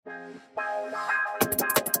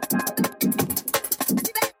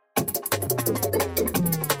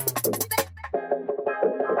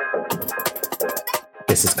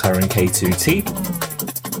This is Current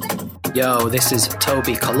K2T. Yo, this is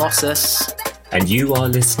Toby Colossus. And you are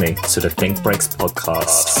listening to the Think Breaks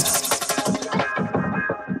podcast.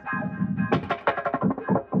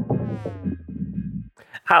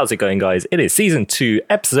 How's it going, guys? It is season 2,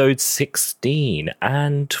 episode 16.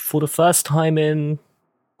 And for the first time in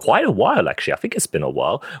quite a while, actually, I think it's been a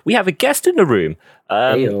while, we have a guest in the room.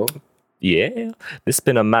 Heyo. Yeah, this has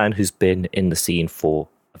been a man who's been in the scene for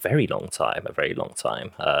a very long time.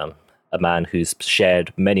 A man who's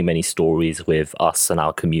shared many, many stories with us and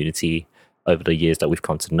our community over the years that we've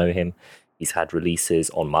come to know him. He's had releases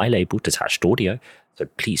on my label, Detached Audio, so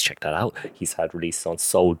please check that out. He's had releases on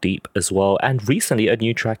Soul Deep as well, and recently a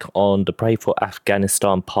new track on the Pray for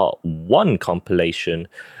Afghanistan Part 1 compilation.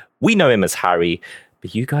 We know him as Harry,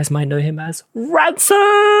 but you guys might know him as Ransom!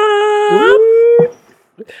 Woo!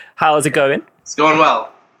 How's it going? It's going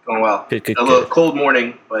well. Good. A little cold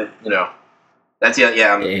morning, but you know, that's it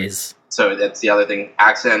is. So that's the other thing.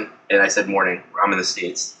 Accent, and I said morning. I'm in the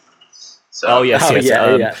States. So. Oh yes.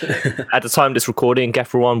 Yeah. At the time of this recording,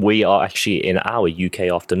 Geffron, we are actually in our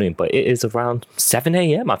UK afternoon, but it is around 7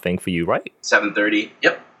 a.m. I think for you, right? 7:30.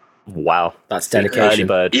 Yep. Wow, that's dedication. Early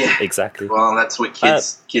bird. Yeah, exactly. Well, that's what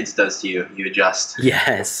kids does to you. You adjust.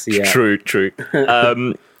 Yes. Yeah. True.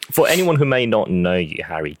 For anyone who may not know you,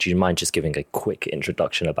 Harry, do you mind just giving a quick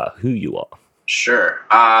introduction about who you are? Sure.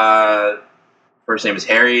 First name is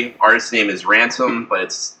Harry. Artist name is Ransom, but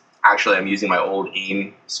it's actually I'm using my old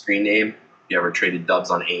AIM screen name. If you ever traded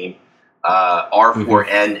dubs on AIM,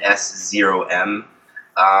 R4NS0M.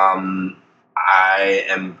 I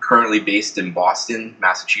am currently based in Boston,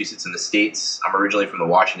 Massachusetts, in the States. I'm originally from the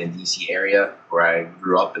Washington, D.C. area, where I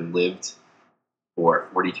grew up and lived for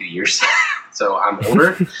 42 years. So I'm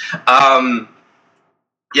older. I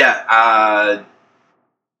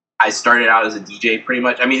started out as a DJ pretty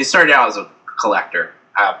much. I mean, it started out as a collector.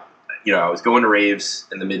 I was going to raves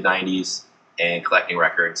in the mid-'90s and collecting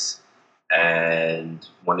records and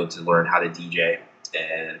wanted to learn how to DJ.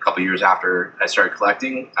 And a couple years after I started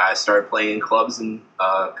collecting, I started playing in clubs and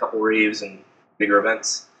a couple raves and bigger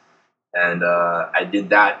events. And I did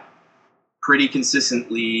that pretty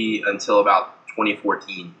consistently until about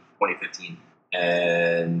 2014. 2015,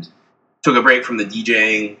 and took a break from the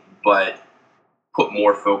DJing, but put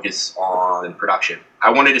more focus on production.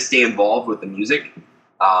 I wanted to stay involved with the music.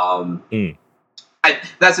 That's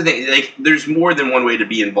the thing. Like, there's more than one way to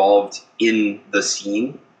be involved in the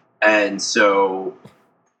scene, and so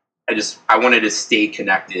I wanted to stay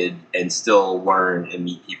connected and still learn and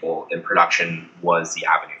meet people. And production was the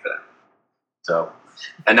avenue for that. So,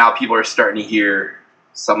 and now people are starting to hear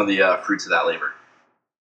some of the fruits of that labor.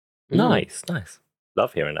 Nice.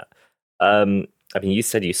 Love hearing that. I mean, you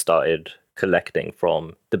said you started collecting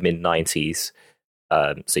from the mid-'90s,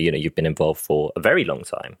 so you've been involved for a very long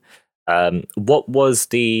time. What was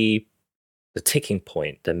the ticking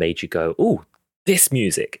point that made you go, "Ooh, this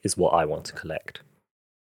music is what I want to collect"?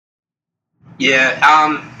 Yeah,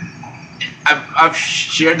 I've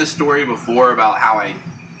shared the story before about how I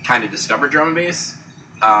kind of discovered drum and bass.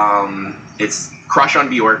 It's crush on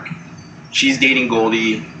Bjork. She's dating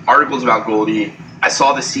Goldie. Articles about Goldie. I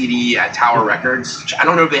saw the CD at Tower Records. I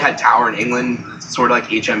don't know if they had Tower in England. It's sort of like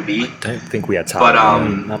HMV. I don't think we had Tower. But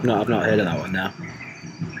I've not heard of that one now.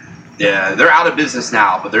 Yeah, they're out of business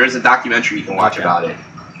now. But there is a documentary you can watch about it,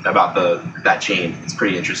 about that chain. It's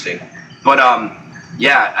pretty interesting. But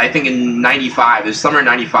I think in '95, it was summer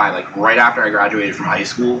 '95, like right after I graduated from high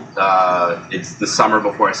school. It's the summer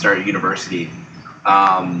before I started university.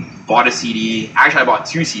 Bought a CD. Actually, I bought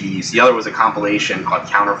 2 CDs. The other was a compilation called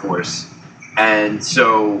Counterforce. And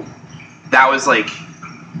so that was like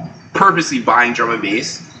purposely buying drum and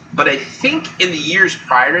bass. But I think in the years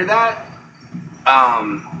prior to that,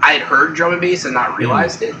 I had heard drum and bass and not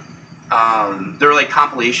realized it. There were like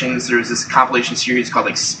compilations. There was this compilation series called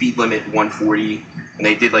like Speed Limit 140. And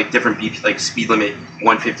they did like different beats, like Speed Limit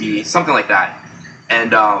 150, something like that.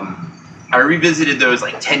 And I revisited those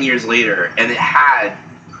like 10 years later, and it had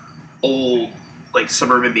old like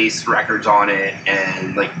Suburban Bass records on it,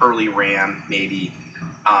 and like early Ram, maybe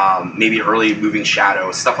early Moving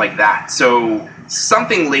Shadow, stuff like that. So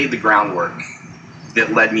something laid the groundwork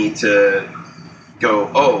that led me to go,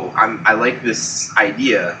 I like this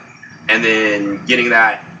idea, and then getting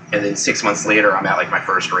that, and then 6 months later, I'm at like my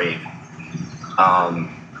first rave.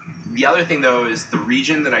 The other thing though is the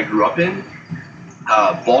region that I grew up in.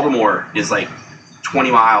 Baltimore is like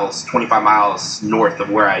 25 miles north of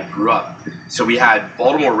where I grew up. So we had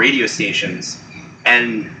Baltimore radio stations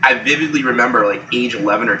And I vividly remember, like, age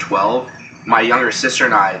 11 or 12, my younger sister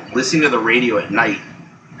and I listening to the radio at night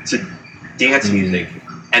to dance music,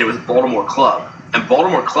 and it was Baltimore Club. And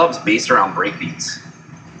Baltimore Club's based around breakbeats.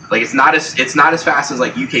 Like, it's not as fast as,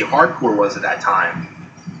 like, UK hardcore was at that time,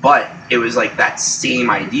 but it was, like, that same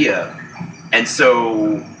idea. And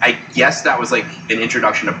so I guess that was, like, an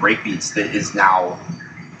introduction to breakbeats that is now,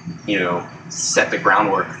 you know, set the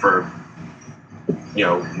groundwork for, you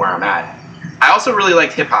know, where I'm at. I also really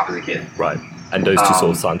liked hip-hop as a kid. Right. And those two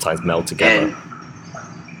sort of sometimes meld together. And,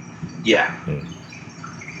 yeah.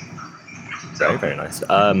 So, very, very nice.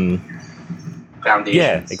 foundations.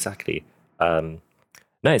 Yeah, exactly. No,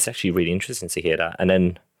 it's actually really interesting to hear that. And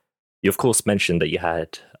then you, of course, mentioned that you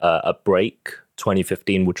had a break,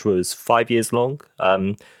 2015, which was 5 years long.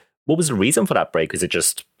 What was the reason for that break? Was it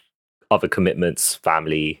just other commitments,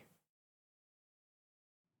 family?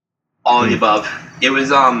 All of the above. It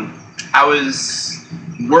was, I was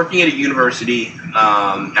working at a university,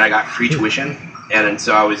 and I got free tuition. And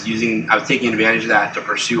so I was taking advantage of that to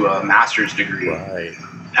pursue a master's degree. Right.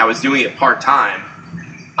 I was doing it part-time.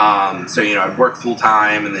 So, you know, I'd work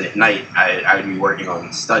full-time, and then at night I would be working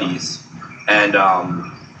on studies. And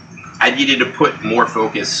I needed to put more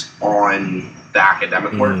focus on the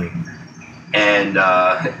academic work. And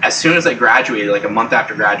as soon as I graduated, like a month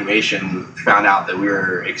after graduation, found out that we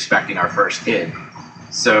were expecting our first kid.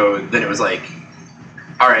 So then it was like,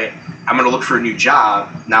 all right, I'm going to look for a new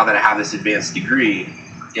job now that I have this advanced degree.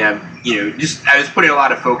 And, you know, I was putting a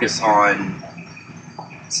lot of focus on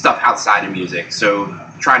stuff outside of music. So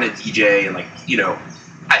trying to DJ and, like, you know,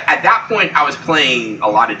 at that point I was playing a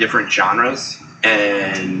lot of different genres,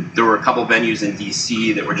 and there were a couple venues in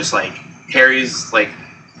DC that were just like, Harry's like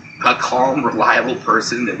a calm, reliable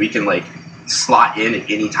person that we can like slot in at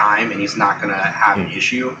any time and he's not going to have an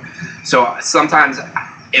issue. So sometimes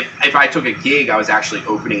if I took a gig, I was actually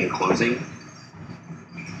opening and closing.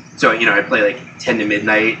 So, you know, I'd play like 10 to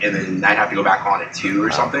midnight and then I'd have to go back on at 2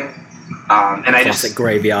 or something. And I Classic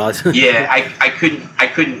graveyard. yeah, I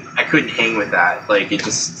couldn't hang with that. Like,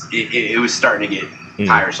 it was starting to get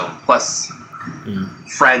tiresome. Plus,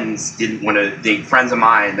 friends didn't want to date friends of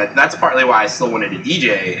mine. That's partly why I still wanted to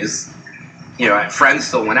DJ. Is, you know, friends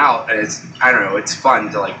still went out, and it's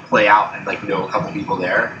fun to like play out and like know a couple people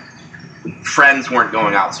there. Friends weren't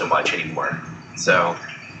going out so much anymore, so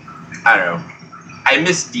I don't know. I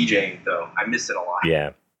miss DJing though. I miss it a lot.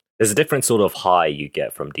 Yeah. There's a different sort of high you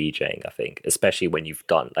get from DJing, I think, especially when you've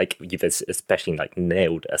especially like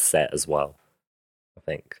nailed a set as well, I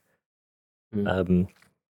think. But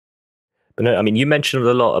no, I mean, you mentioned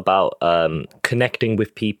a lot about connecting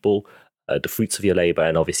with people, the fruits of your labor,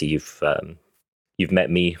 and obviously you've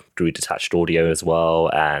met me through Detached Audio as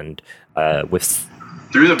well, and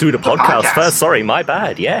through the podcast first. Sorry, my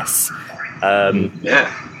bad. Yes.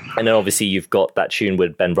 Yeah. And then obviously you've got that tune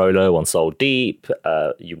with Ben Rolo on Soul Deep.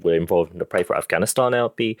 You were involved in the Pray for Afghanistan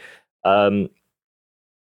LP.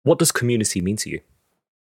 What does community mean to you?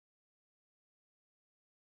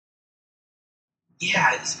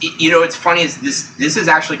 Yeah, it's funny is this has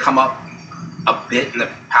actually come up a bit in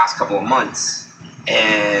the past couple of months,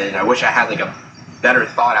 and I wish I had like a better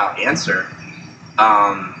thought out answer.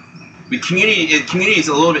 Community is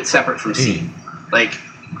a little bit separate from scene. Like,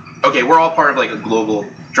 okay, we're all part of like a global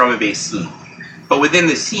drum and bass scene, but within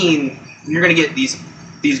the scene, you're gonna get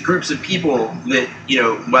these groups of people that, you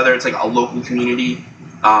know, whether it's like a local community,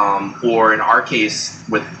 or in our case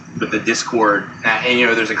with the Discord, and you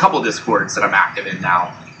know, there's a couple Discords that I'm active in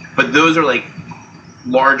now, but those are like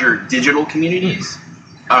larger digital communities.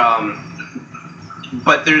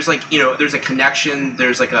 But there's like, you know, there's a connection,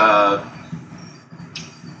 there's like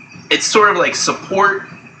it's sort of like support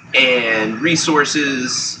and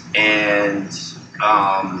resources and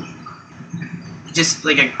just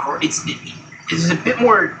like it's a bit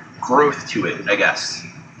more growth to it, I guess.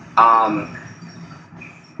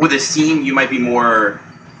 With a scene, you might be more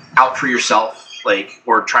out for yourself, like,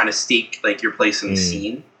 or trying to stake like your place in the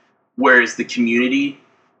scene. Whereas the community,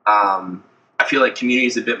 I feel like community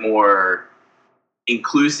is a bit more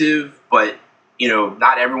inclusive, but, you know,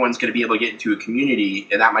 not everyone's going to be able to get into a community,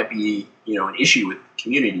 and that might be, you know, an issue with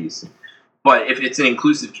communities. But if it's an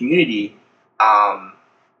inclusive community,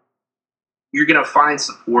 you're going to find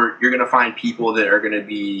support. You're going to find people that are going to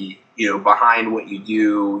be, you know, behind what you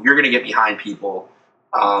do. You're going to get behind people.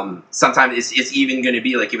 Sometimes it's even going to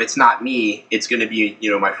be like, if it's not me, it's going to be,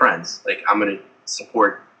 you know, my friends. Like, I'm going to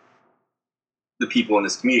support the people in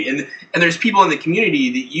this community. And there's people in the community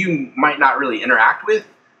that you might not really interact with,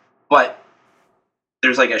 but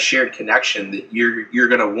there's like a shared connection that you're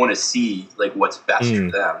going to want to see like what's best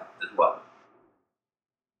for them as well.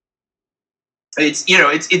 it's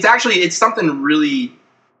it's actually it's something really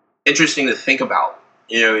interesting to think about.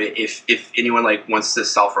 If anyone like wants to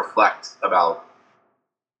self-reflect about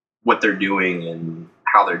what they're doing and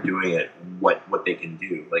how they're doing it, what they can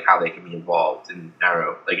do, like how they can be involved, and I don't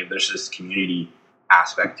know, like if there's this community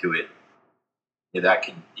aspect to it, that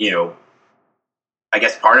could, I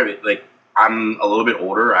guess part of it, like I'm a little bit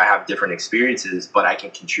older, I have different experiences, but I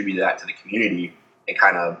can contribute that to the community and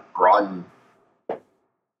kind of broaden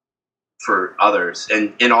for others,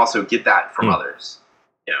 and also get that from others,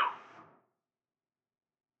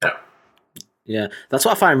 Yeah, that's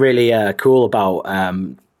what I find really cool about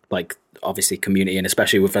like obviously community, and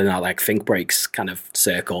especially within our like Think Breaks kind of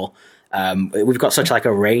circle. We've got such like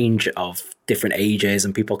a range of different ages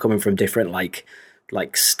and people coming from different like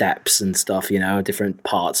steps and stuff, different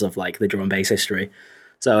parts of like the drum and bass history.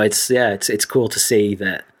 So it's cool to see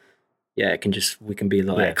that. Yeah, we can be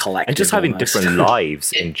like a collective, and just having almost. different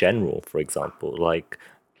lives in general. For example, like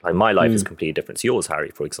my life is completely different to yours, Harry,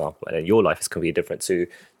 for example, and your life is completely different to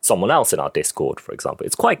someone else in our Discord, for example.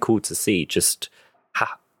 It's quite cool to see. Just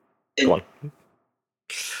go on.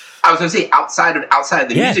 I was going to say outside of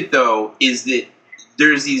the music, though, is that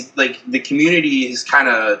there's these like the community is kind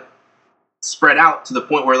of spread out to the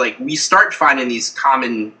point where like we start finding these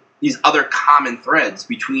other common threads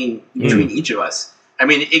between each of us. I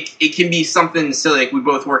mean, it can be something silly, like we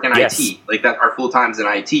both work in IT, like that our full time's in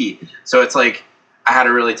IT. So it's like, I had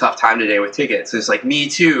a really tough time today with tickets. It's like, me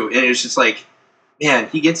too. And it's just like, man,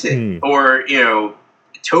 he gets it. Or,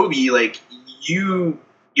 Toby, like you're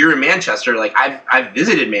in Manchester. Like I've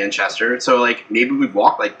visited Manchester. So like maybe we've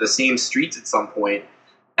walked like the same streets at some point.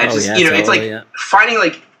 And totally, it's like finding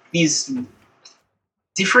like these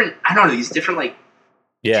different, like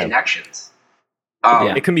connections.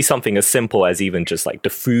 It can be something as simple as even just like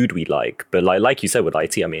the food we like, but like you said with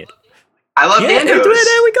IT, I mean, I love Nando's.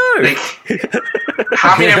 There we go. Like,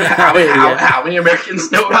 how many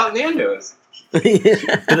Americans know about Nando's?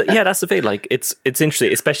 Yeah, that's the thing. Like, it's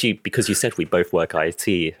interesting, especially because you said we both work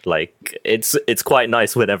IT. Like, it's quite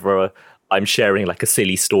nice whenever I'm sharing like a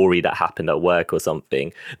silly story that happened at work or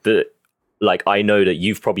something. That like I know that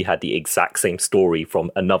you've probably had the exact same story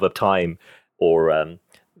from another time, or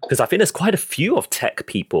because I think there's quite a few of tech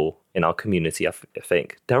people in our community. I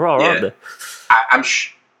think there are, aren't there?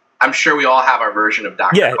 I'm sure we all have our version of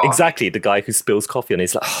Dr. Yeah, Coffee. exactly. The guy who spills coffee and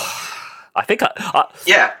he's like, I think I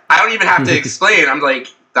don't even have to explain. I'm like,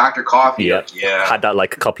 Dr. Coffee. Yeah, like, had that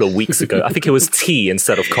like a couple of weeks ago. I think it was tea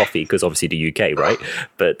instead of coffee because obviously the UK, right?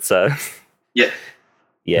 But yeah,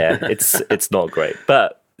 it's not great.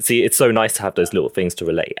 But see, it's so nice to have those little things to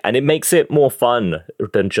relate, and it makes it more fun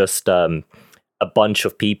than just a bunch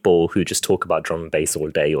of people who just talk about drum and bass all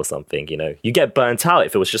day or something. You get burnt out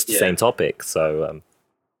if it was just the same topic. So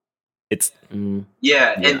it's and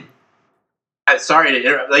sorry to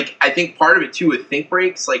interrupt. Like, I think part of it too with Think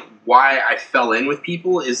Breaks, like why I fell in with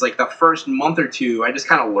people is like the first month or two, I just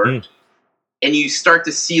kind of lurked, and you start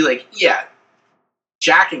to see like,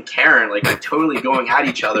 Jack and Karen like are totally going at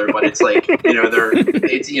each other, but it's like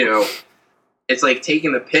it's like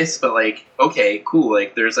taking the piss, but like, okay, cool,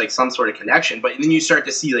 like there's like some sort of connection, but then you start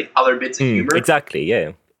to see like other bits of humor. Exactly,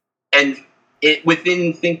 yeah. And it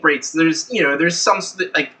within Think Breaks, there's some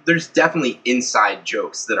like there's definitely inside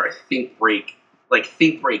jokes that are Think Break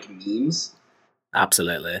memes.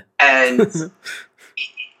 Absolutely. And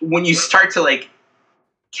when you start to like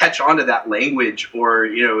catch on to that language or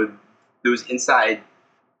those inside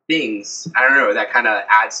things, I don't know, that kind of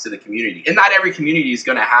adds to the community. And not every community is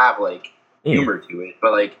going to have like humor to it,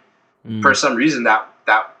 but like for some reason that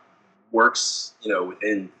works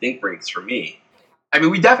within Think Breaks for me. I mean,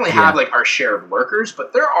 we definitely have like our share of lurkers,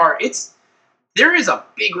 but there is a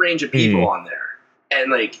big range of people on there, and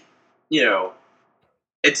like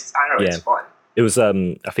it's it's fun. It was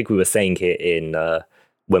I think we were saying here in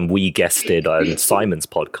when we guested on Simon's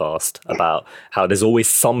podcast about how there's always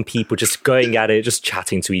some people just going at it, just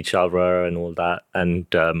chatting to each other and all that, and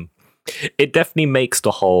it definitely makes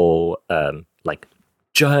the whole like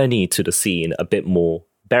journey to the scene a bit more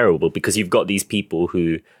bearable because you've got these people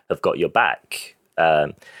who have got your back.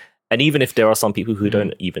 And even if there are some people who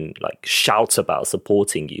don't even like shout about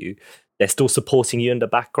supporting you, they're still supporting you in the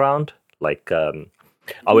background. Like, I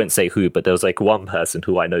wouldn't say who, but there was like one person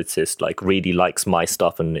who I noticed like really likes my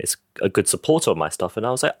stuff and is a good supporter of my stuff. And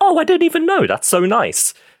I was like, oh, I didn't even know. That's so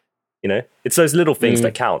nice. It's those little things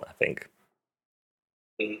that count, I think.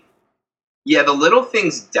 Yeah, the little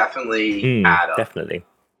things definitely add up. Definitely.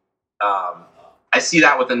 I see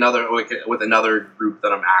that with another group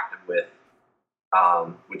that I'm active with.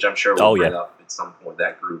 Which I'm sure we'll bring up at some point,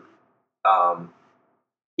 that group. I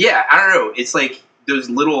don't know. It's like those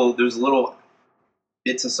little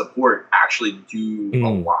bits of support actually do a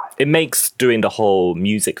lot. It makes doing the whole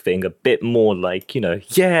music thing a bit more like,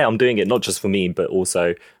 yeah, I'm doing it not just for me, but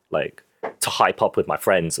also like to hype up with my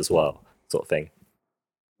friends as well, sort of thing.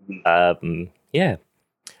 Yeah.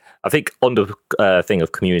 I think on the thing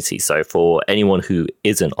of community, so for anyone who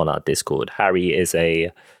isn't on our Discord, Harry is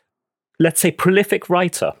a, let's say, prolific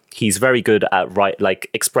writer. He's very good at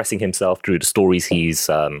expressing himself through the stories he's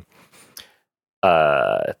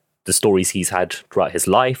had throughout his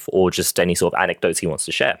life, or just any sort of anecdotes he wants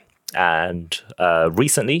to share. And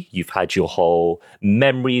recently, you've had your whole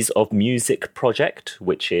Memories of Music project,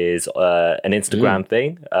 which is an Instagram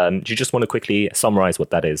thing. Do you just want to quickly summarize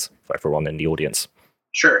what that is for everyone in the audience?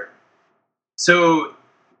 Sure. So,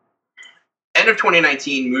 end of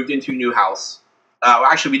 2019, moved into a new house.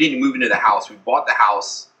 Actually, we didn't move into the house. We bought the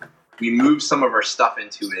house. We moved some of our stuff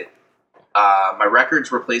into it. My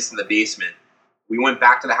records were placed in the basement. We went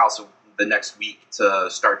back to the house the next week to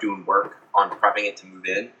start doing work on prepping it to move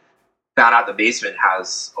in. Found out the basement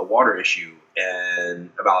has a water issue,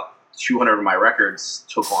 and about 200 of my records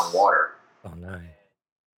took on water. Oh, no.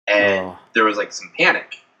 And there was like some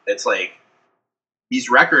panic. It's like, these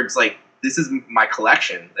records, like, this is my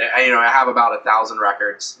collection. I have about 1,000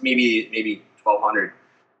 records, maybe 1,200.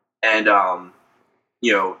 And,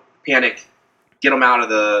 panic, get them out of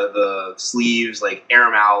the sleeves, like air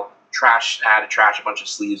them out, I had to trash a bunch of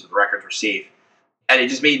sleeves, but the records were safe. And it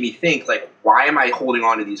just made me think, like, why am I holding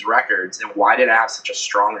on to these records, and why did I have such a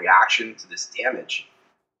strong reaction to this damage?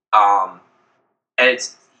 And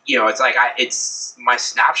it's, it's my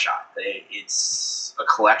snapshot. It's a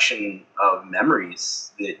collection of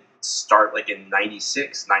memories that start like in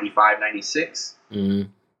 96, 95, 96. And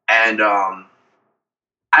I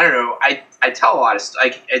don't know, I tell a lot of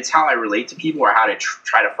like, it's how I relate to people, or how to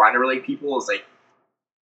try to find to relate to people, is like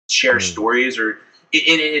share stories, or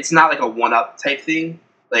it's not like a one-up type thing.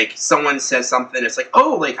 Like, someone says something, it's like,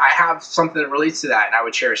 oh, like, I have something that relates to that, and I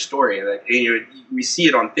would share a story. Like, we see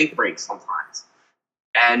it on Think Breaks sometimes.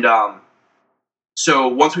 And so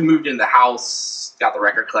once we moved into the house, got the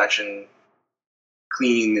record collection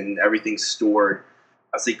cleaned and everything stored,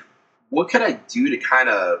 I was like, what could I do to kind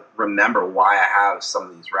of remember why I have some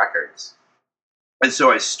of these records? And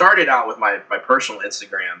so I started out with my personal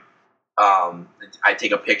Instagram. I'd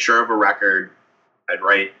take a picture of a record, I'd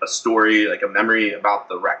write a story, like a memory about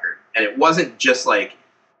the record. And it wasn't just like,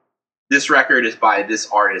 this record is by this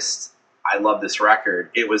artist, I love this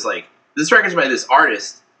record. It was like, this record's by this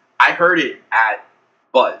artist, I heard it at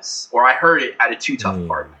Buzz, or I heard it at a Too Tough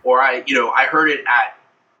party, or I heard it at,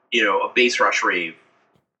 a Bass Rush rave.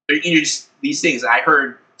 Just these things. I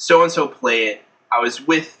heard so-and-so play it. I was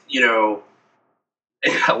with,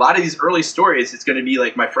 a lot of these early stories, it's going to be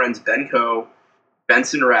like my friends Benko,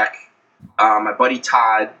 Benson Rec, my buddy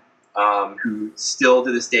Todd, who still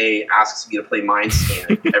to this day asks me to play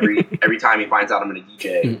Mindstand every time he finds out I'm going to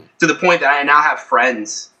DJ. To the point that I now have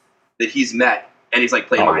friends that he's met, and he's like,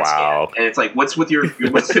 play Mindstand. Wow. And it's like, what's with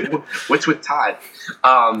what's with Todd?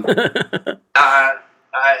 I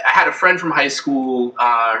had a friend from high school.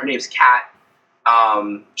 Her name's Kat.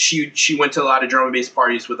 She went to a lot of drum and bass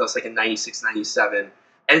parties with us, like in 96, 97.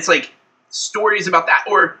 And it's like stories about that.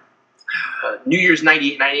 Or New Year's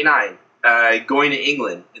 98, 99, going to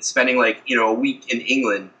England and spending like, a week in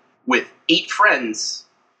England with 8 friends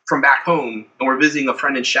from back home. And we're visiting a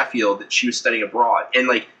friend in Sheffield that she was studying abroad. And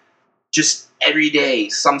like, just every day,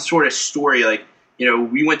 some sort of story, like,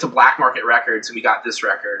 we went to Black Market Records and we got this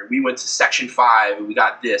record. We went to Section 5 and we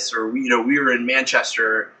got this. Or, we were in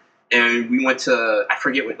Manchester and we went to, I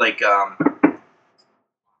forget what, like,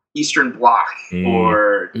 Eastern Bloc.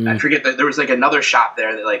 Or I forget that there was like another shop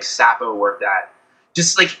there that like Sapo worked at.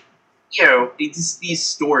 Just like, it's these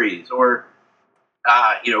stories. Or,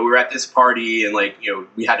 we were at this party and like,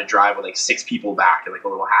 we had to drive with like 6 people back in like a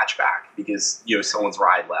little hatchback because, someone's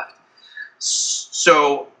ride left.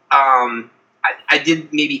 So, I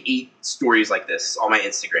did maybe 8 stories like this on my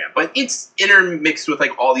Instagram, but it's intermixed with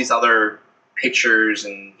like all these other pictures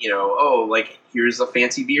and, like, here's a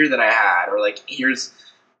fancy beer that I had, or like, here's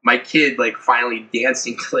my kid like finally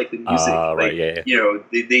dancing to like the music. Right, yeah.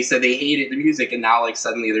 They said they hated the music, and now like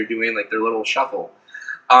suddenly they're doing like their little shuffle.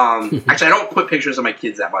 Actually, I don't put pictures of my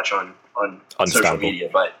kids that much on social media,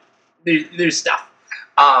 but there's stuff.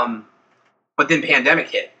 But then pandemic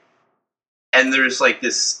hit, and there's like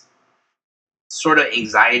this sort of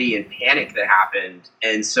anxiety and panic that happened.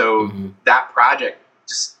 And so that project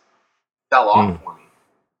just fell off for me.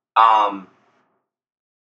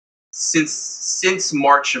 Since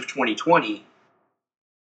March of 2020,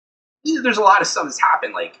 there's a lot of stuff that's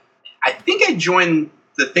happened. Like, I think I joined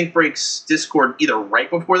the Think Breaks Discord either right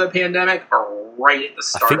before the pandemic or right at the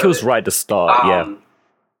start. I think it was right at the start. Yeah.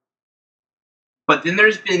 But then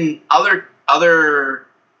there's been other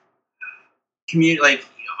community, like,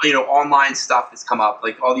 you know, online stuff that's come up,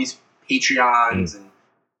 like all these Patreons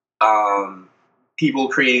and people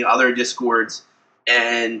creating other Discords.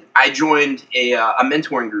 And I joined a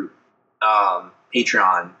mentoring group,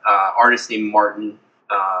 Patreon, artist named Martin.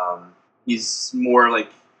 He's more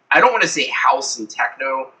like, I don't want to say house and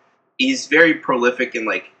techno. He's very prolific in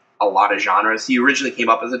like a lot of genres. He originally came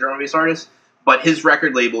up as a drum and bass artist, but his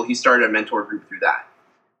record label, he started a mentor group through that.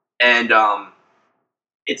 And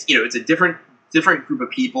it's, you know, it's a different group of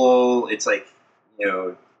people. It's like, you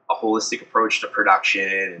know, a holistic approach to production,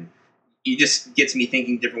 and it just gets me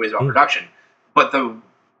thinking different ways about production. But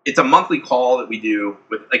it's a monthly call that we do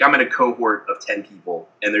with, like, I'm in a cohort of 10 people,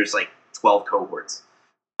 and there's like 12 cohorts.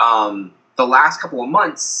 The last couple of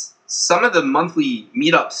months, some of the monthly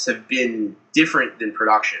meetups have been different than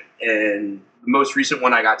production. And the most recent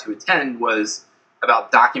one I got to attend was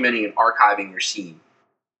about documenting and archiving your scene.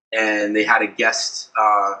 And they had a guest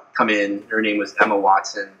come in. Her name was Emma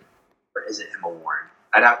Watson, or is it Emma Warren?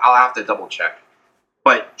 I'll have to double check.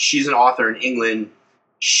 But she's an author in England.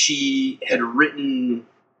 She had written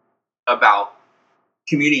about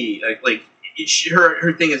community,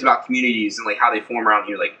 her thing is about communities and like how they form around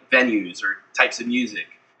here, like venues or types of music.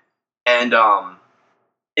 And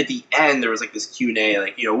at the end, there was like this Q&A,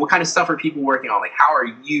 like, you know, what kind of stuff are people working on? Like, how are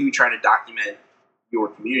you trying to document your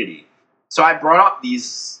community? So I brought up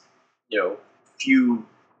these, you know, few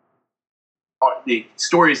the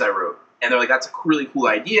stories I wrote, and they're like, that's a really cool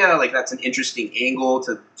idea. Like, that's an interesting angle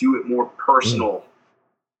to do it more personal,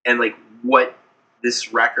 and like what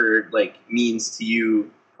this record like means to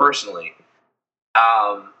you personally.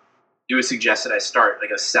 It was suggested I start like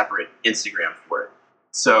a separate Instagram for it.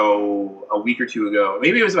 So a week or two ago,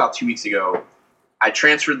 maybe it was about 2 weeks ago, I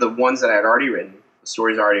transferred the ones that I had already written, the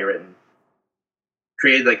stories already written,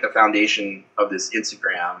 created like the foundation of this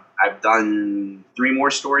Instagram. I've done 3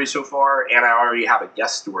 more stories so far, and I already have a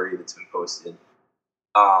guest story that's been posted.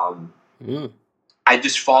 I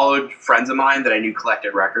just followed friends of mine that I knew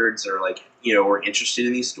collected records or like, you know, were interested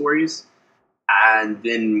in these stories. And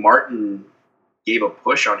then Martin gave a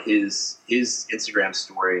push on his Instagram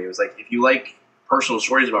story. It was like, if you like personal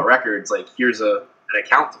stories about records, like, here's an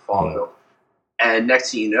account to follow. And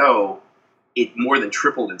next thing you know, it more than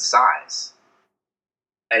tripled in size.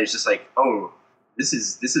 And it's just like, oh, this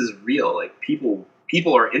is real. Like, people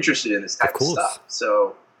are interested in this type of stuff.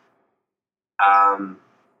 So,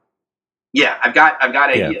 yeah, I've got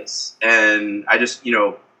ideas, and I just, you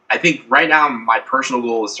know, I think right now my personal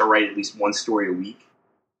goal is to write at least 1 story a week.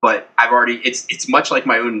 But I've already, it's much like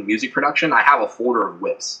my own music production. I have a folder of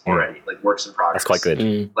whips already, like works in progress. That's quite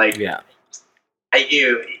good. Like,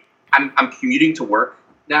 I'm commuting to work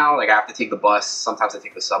now. Like, I have to take the bus. Sometimes I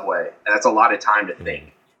take the subway, and that's a lot of time to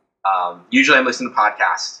think. Usually I'm listening to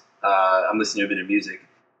podcasts. I'm listening to a bit of music,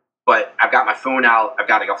 but I've got my phone out. I've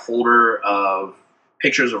got like a folder of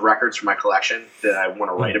pictures of records from my collection that I want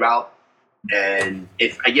to write about. And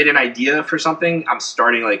if I get an idea for something, I'm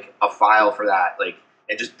starting like a file for that, like,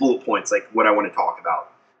 and just bullet points, like what I want to talk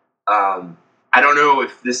about. I don't know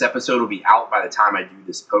if this episode will be out by the time I do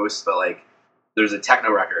this post, but like, there's a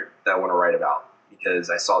techno record that I want to write about because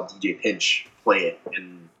I saw DJ Pinch play it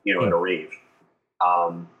in, you know, at a rave.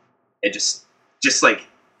 And just like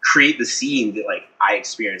create the scene that like I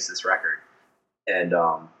experienced this record. And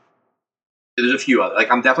there's a few other,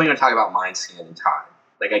 like, I'm definitely going to talk about Mindscan and Todd.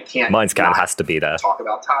 Like, I can't. Mindscan has to be there. Talk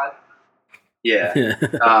about Todd. Yeah.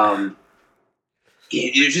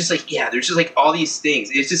 It's just like, yeah, there's just like all these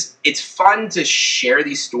things. It's fun to share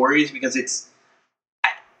these stories because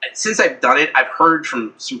since I've done it, I've heard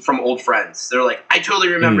from old friends. They're like, I totally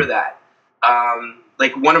remember that.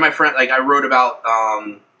 Like, one of my friends, like, I wrote about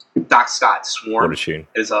Doc Scott, Swarm. It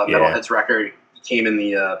was a Metalheadz record. It came in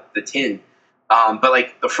the tin. But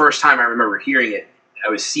like, the first time I remember hearing it, I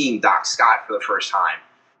was seeing Doc Scott for the first time.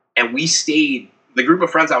 And we stayed, the group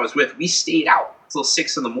of friends I was with, we stayed out until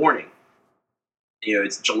 6 a.m. You know,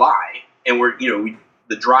 it's July, and we're, you know,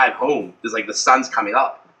 the drive home is like the sun's coming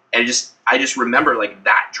up, and I just remember like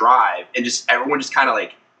that drive, and just everyone just kind of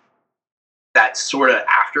like that sort of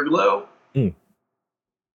afterglow.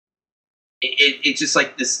 It's just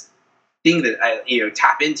like this thing that I, you know,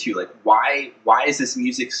 tap into, like, why is this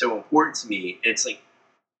music so important to me? And it's like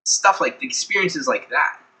stuff like experiences like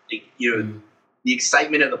that, like, you know, the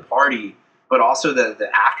excitement of the party, but also the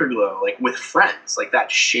afterglow, like with friends, like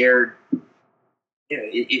that shared. You know,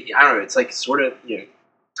 I don't know. It's like sort of, you know,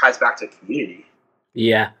 ties back to community.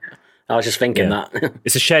 Yeah, I was just thinking that.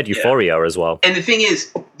 It's a shared euphoria as well. And the thing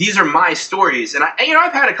is, these are my stories, and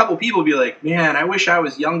I've had a couple people be like, "Man, I wish I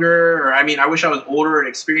was younger," or I wish I was older and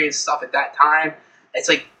experienced stuff at that time. It's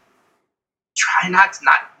like, try not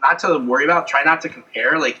to worry about, try not to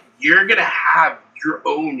compare. Like, you're gonna have your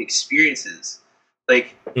own experiences.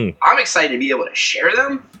 Like, I'm excited to be able to share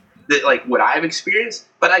them, that like what I've experienced,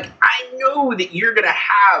 but like I know that you're gonna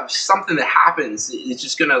have something that happens. It's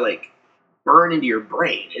just gonna like burn into your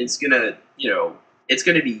brain. It's gonna, it's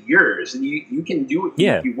gonna be yours, and you can do what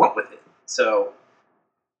you want with it. So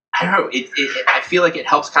I don't know. I feel like it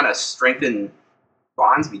helps kind of strengthen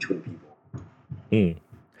bonds between people.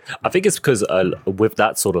 I think it's because with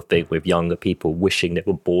that sort of thing, with younger people wishing they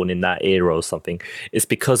were born in that era or something, it's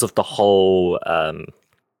because of the whole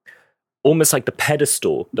almost like the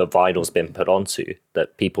pedestal that vinyl's been put onto,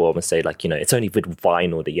 that people almost say like, it's only with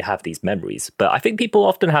vinyl that you have these memories. But I think people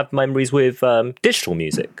often have memories with digital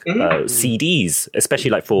music, CDs,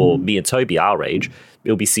 especially like for me and Toby, our age,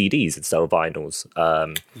 it'll be CDs instead of vinyls.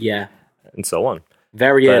 And so on.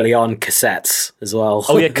 Very early on, cassettes as well.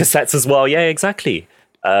 Oh yeah, cassettes as well. Yeah, exactly.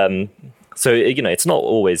 So, it's not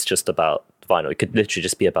always just about vinyl. It could literally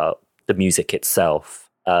just be about the music itself.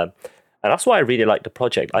 And that's why I really like the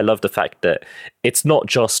project. I love the fact that it's not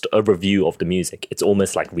just a review of the music. It's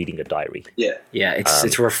almost like reading a diary. Yeah,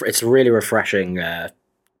 it's a really refreshing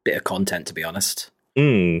bit of content, to be honest.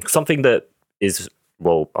 Something that is,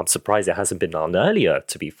 well, I'm surprised it hasn't been done earlier,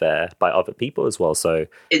 to be fair, by other people as well. So,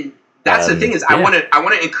 and that's the thing is, I want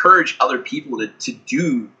to encourage other people to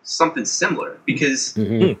do something similar, because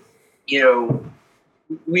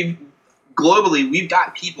we've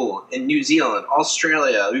got people in New Zealand,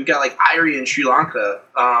 Australia, we've got like Irie in Sri Lanka.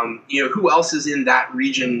 Who else is in that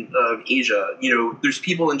region of Asia? There's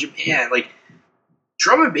people in Japan. Like,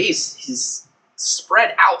 drum and bass is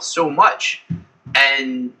spread out so much,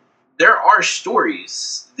 and there are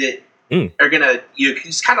stories that are gonna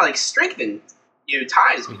just kind of like strengthen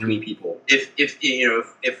ties between people. If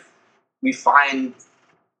we find,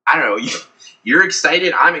 I don't know, you're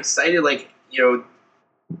excited, I'm excited, like,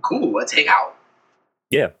 cool, let's hang out.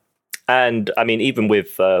 Yeah. And I mean, even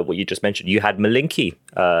with what you just mentioned, you had Malinky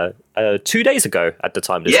 2 days ago at the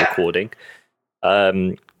time of this recording.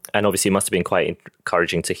 And obviously it must have been quite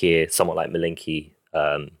encouraging to hear someone like Malinky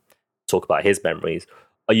talk about his memories.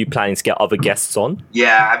 Are you planning to get other guests on?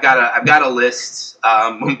 Yeah, I've got a list.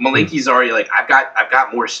 Malinky's already like, I've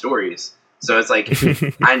got more stories. So it's like,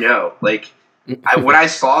 I know, like, when I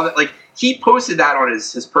saw that, like, he posted that on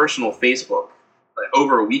his personal Facebook like,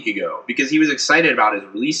 over a week ago, because he was excited about his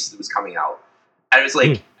release that was coming out. And it was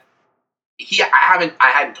like, I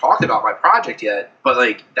hadn't talked about my project yet, but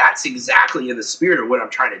like, that's exactly in the spirit of what I'm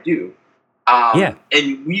trying to do. And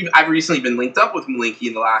I've recently been linked up with Malinky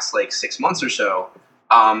in the last like 6 months or so.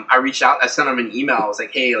 I reached out, I sent him an email. I was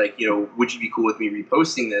like, hey, like, would you be cool with me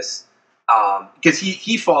reposting this? Because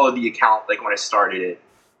he followed the account like when I started it.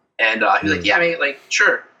 And he was like, yeah, man, like,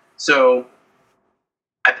 sure. So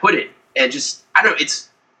I put it, and just, I don't know,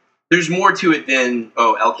 there's more to it than,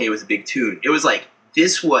 LK was a big tune. It was like,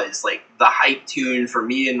 this was like the hype tune for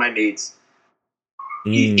me and my mates.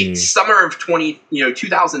 Summer of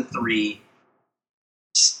 2003.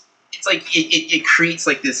 It's like, it creates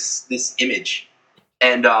like this image.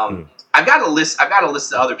 And I've got a list of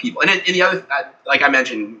other people. And in the other, like I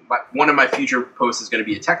mentioned, one of my future posts is going to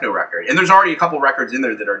be a techno record. And there's already a couple records in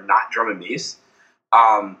there that are not drum and bass.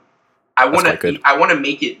 I want to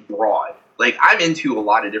make it broad. Like, I'm into a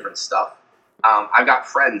lot of different stuff. I've got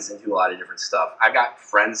friends into a lot of different stuff. I've got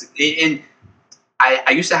friends, and I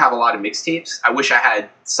used to have a lot of mixtapes. I wish I had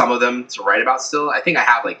some of them to write about still. I think I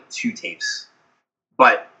have like 2 tapes,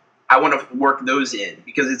 but I want to work those in,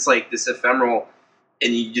 because it's like this ephemeral,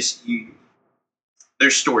 and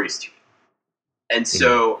there's stories to it. And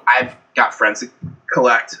so I've got friends that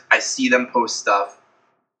collect. I see them post stuff.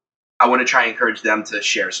 I want to try and encourage them to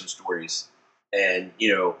share some stories. And,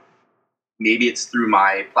 maybe it's through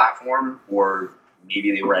my platform, or maybe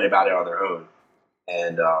they write about it on their own.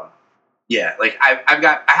 And, like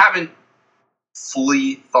I haven't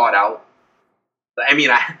fully thought out. I mean,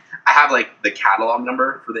 I have like the catalog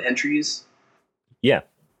number for the entries. Yeah.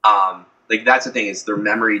 Like, that's the thing, is their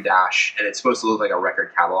memory dash, and it's supposed to look like a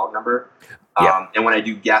record catalog number. And when I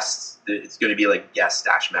do guests, it's going to be like guest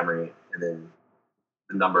dash memory, and then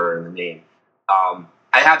the number and the name. I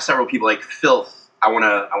have several people like Filth. I want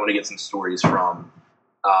to get some stories from.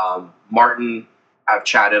 Martin, I've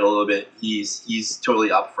chatted a little bit. He's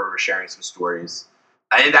totally up for sharing some stories.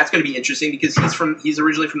 And that's going to be interesting, because he's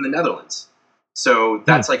originally from the Netherlands. So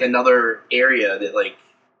that's like another area that like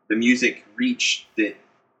the music reached that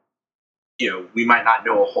we might not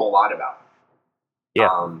know a whole lot about.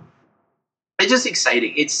 Yeah. It's just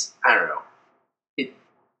exciting. It's, I don't know.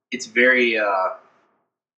 It's very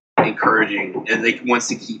encouraging, and like wants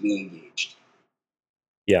to keep me engaged.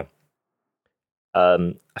 Yeah.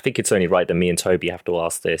 I think it's only right that me and Toby have to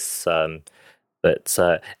ask this. But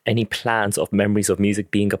any plans of Memories of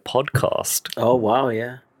Music being a podcast? Oh wow,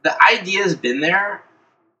 yeah. The idea's been there.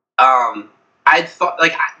 I thought,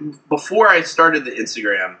 like, before I started the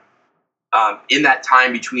Instagram, in that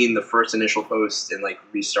time between the first initial post and like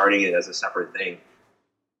restarting it as a separate thing,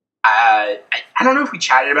 I don't know if we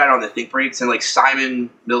chatted about it on the Think Breaks, and like Simon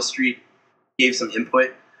Millstreet gave some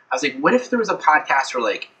input. I was like, what if there was a podcast where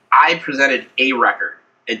like I presented a record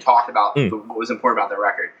and talked about what was important about the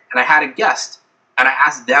record, and I had a guest and I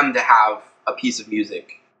asked them to have a piece of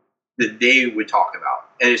music that they would talk about,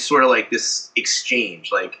 and it's sort of like this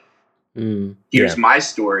exchange, like here's my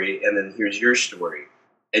story and then here's your story.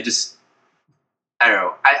 It just, I don't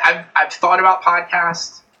know. I've thought about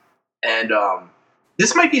podcasts, and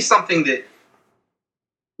this might be something that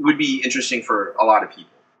would be interesting for a lot of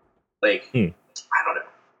people. Like, I don't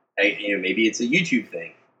know. Maybe it's a YouTube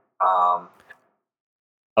thing. I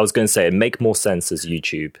was going to say, it make more sense as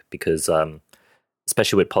YouTube, because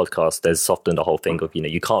especially with podcasts, there's often the whole thing of,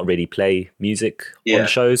 you can't really play music on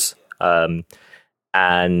shows.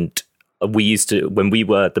 And we used to, when we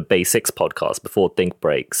were the Basics podcast before Think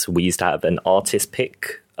Breaks, we used to have an artist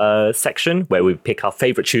pick section where we pick our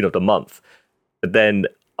favorite tune of the month. But then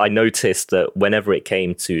I noticed that whenever it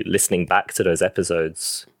came to listening back to those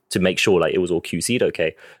episodes to make sure like it was all QC'd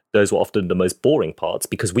okay, those were often the most boring parts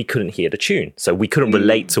because we couldn't hear the tune. So we couldn't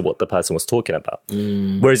relate to what the person was talking about.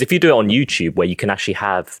 Whereas if you do it on YouTube, where you can actually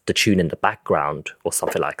have the tune in the background or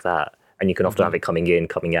something like that, and you can often have it coming in,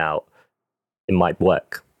 coming out, it might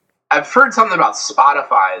work. I've heard something about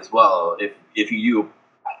Spotify as well. If you do,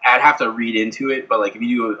 I'd have to read into it, but like if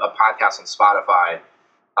you do a podcast on Spotify,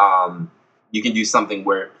 you can do something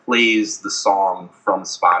where it plays the song from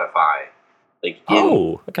Spotify.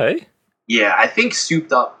 Okay. Yeah, I think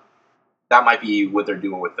Souped Up, that might be what they're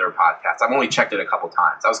doing with their podcast. I've only checked it a couple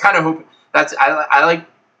times. I was kind of hoping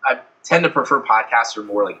I tend to prefer podcasts are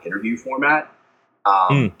more like interview format,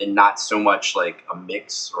 and not so much like a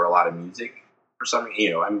mix or a lot of music. For some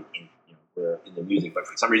reason, we're in the music, but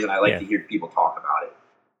for some reason I like to hear people talk about it.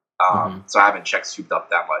 So I haven't checked Souped Up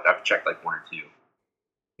that much. I've checked like one or two.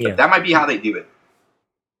 But that might be how they do it.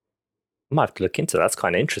 I might have to look into that. That's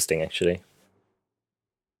kind of interesting, actually.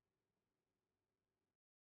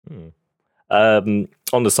 On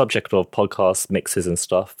the subject of podcast mixes and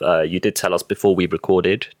stuff, you did tell us before we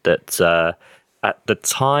recorded that at the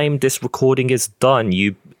time this recording is done,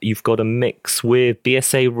 you've got a mix with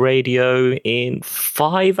BSA Radio in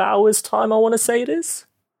 5 hours time. I want to say it is.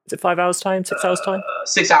 Is it 5 hours time? 6 hours time?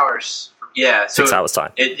 6 hours. Yeah, so 6 hours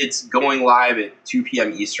time. It's going live at 2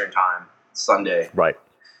 p.m. Eastern time Sunday. Right.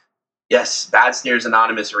 Yes, Bad Snares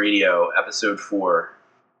Anonymous Radio, episode 4.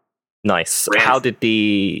 Nice. How did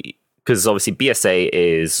because obviously BSA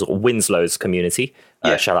is Winslow's community.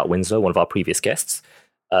 Shout out Winslow, one of our previous guests.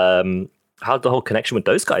 How did the whole connection with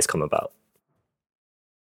those guys come about?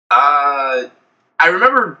 I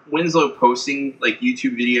remember Winslow posting like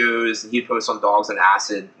YouTube videos, and he'd post on Dogs and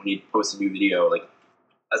Acid when he'd post a new video, like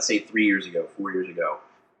let's say 4 years ago.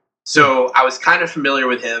 So I was kind of familiar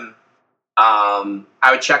with him. I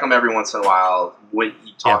would check him every once in a while. What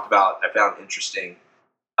he talked about, I found interesting.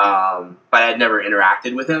 But I'd never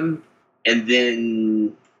interacted with him. And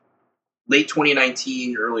then late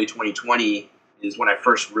 2019, early 2020 is when I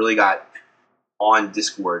first really got on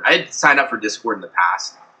Discord. I had signed up for Discord in the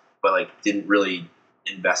past, but like didn't really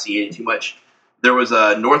investigate it too much. There was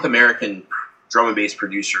a North American drum and bass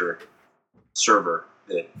producer server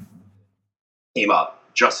that came up.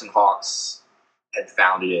 Justin Hawks had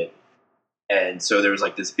founded it. And so there was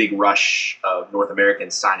like this big rush of North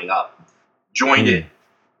Americans signing up. Joined it.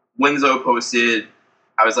 Winslow posted.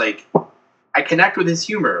 I was like, I connect with his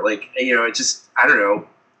humor. Like, it just, I don't know.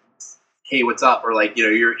 Hey, what's up? Or like,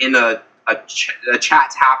 you're in a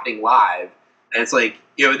chat's happening live. And it's like,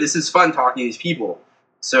 this is fun talking to these people.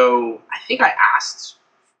 So I think I asked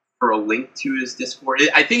for a link to his Discord.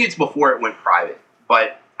 I think it's before it went private.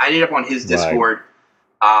 But I ended up on his Discord.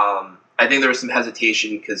 I think there was some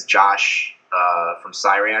hesitation because Josh from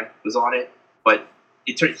Cyran was on it. But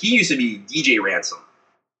he used to be DJ Ransom.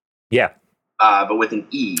 Yeah. But with an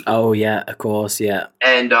E. Oh, yeah, of course, yeah.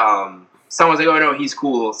 And someone's like, oh, no, he's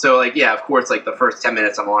cool. So, like, yeah, of course, like, the first 10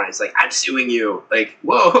 minutes I'm on, it's like, I'm suing you. Like,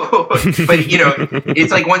 whoa. But,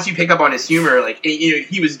 it's like once you pick up on his humor, like,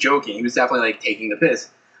 he was joking. He was definitely, like, taking the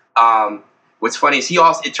piss. what's funny is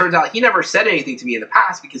it turns out he never said anything to me in the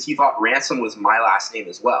past because he thought Ransom was my last name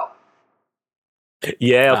as well.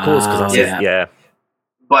 Yeah, of course, because yeah.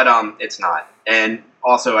 But it's not. And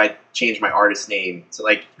also, I changed my artist name to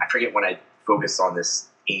I forget when I focused on this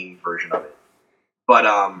AIM version of it. But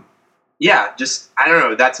yeah, just I don't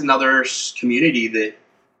know. That's another community that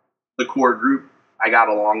the core group I got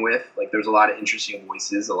along with. Like, there's a lot of interesting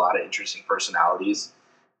voices, a lot of interesting personalities,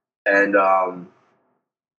 and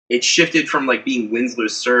it shifted from being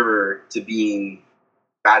Winslow's server to being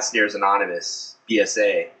Bad Snares Anonymous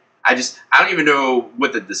BSA. I don't even know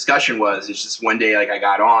what the discussion was. It's just one day I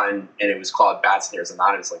got on and it was called Bad Snares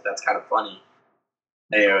Anonymous. That's kind of funny.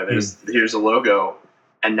 And, here's a logo,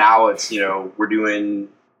 and now it's we're doing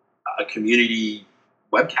a community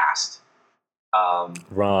webcast.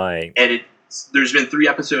 Right. And there's been 3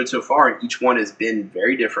 episodes so far, and each one has been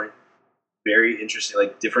very different, very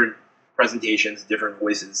interesting, different presentations, different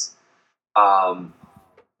voices. And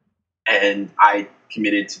I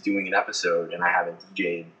committed to doing an episode, and I haven't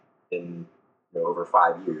DJ'd in over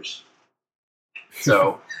 5 years.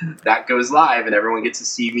 So that goes live, and everyone gets to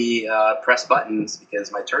see me press buttons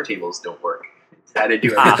because my turntables don't work. I had to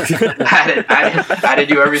do everything. I had to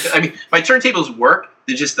do everything. I mean, my turntables work.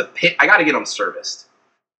 They're just the pit. I got to get them serviced.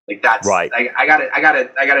 That's right. I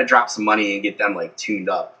got to drop some money and get them tuned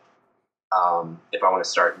up. If I want to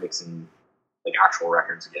start mixing actual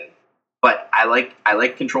records again. But I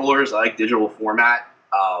like controllers. I like digital format.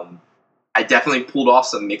 I definitely pulled off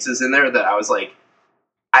some mixes in there that I was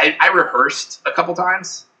I rehearsed a couple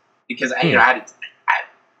times because I had to,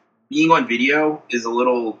 being on video is a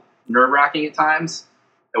little nerve-wracking at times,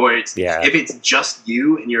 where if it's just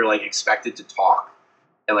you and you're expected to talk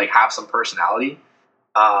and have some personality.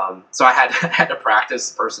 So I had to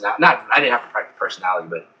practice personality. I didn't have to practice personality,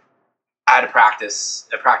 but I had to practice.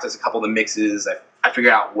 I practiced a couple of the mixes. I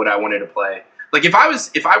figured out what I wanted to play. If I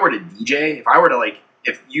were to DJ,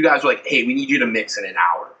 if you guys were hey, we need you to mix in an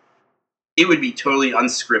hour, it would be totally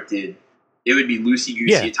unscripted. It would be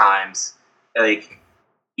loosey-goosey at times.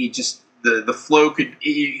 The flow could,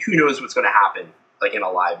 who knows what's going to happen, in a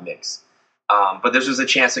live mix. But this was a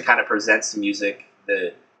chance to kind of present some music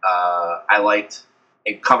that I liked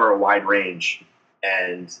and cover a wide range.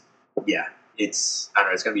 And yeah, I don't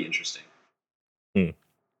know, it's going to be interesting.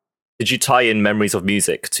 Did you tie in Memories of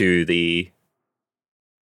Music to the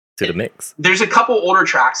mix? There's a couple older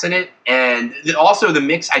tracks in it, and also the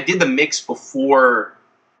mix. I did the mix before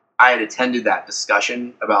I had attended that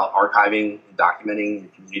discussion about archiving and documenting the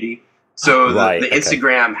community. So the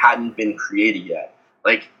Instagram hadn't been created yet.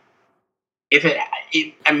 If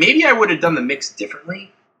and maybe I would have done the mix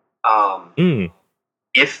differently.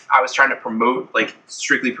 If I was trying to promote,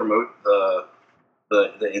 strictly promote the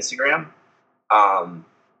Instagram.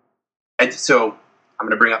 And so I'm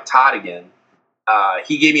going to bring up Todd again.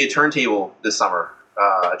 He gave me a turntable this summer,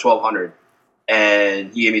 1200,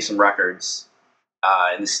 and he gave me some records.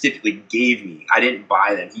 And I didn't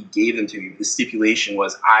buy them. He gave them to me. The stipulation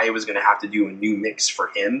was I was going to have to do a new mix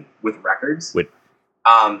for him with records. And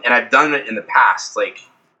I've done it in the past.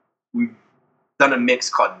 We've done a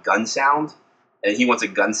mix called Gun Sound, and he wants a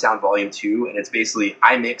Gun Sound Volume 2, and it's basically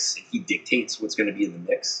I mix and he dictates what's going to be in the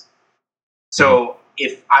mix. So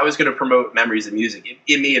if I was going to promote Memories of Music,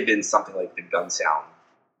 it may have been something like the Gun Sound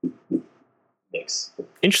mix.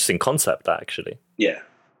 Interesting concept, actually. Yeah.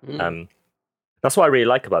 That's what I really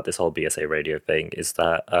like about this whole BSA radio thing is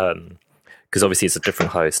that, because obviously it's a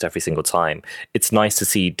different host every single time, it's nice to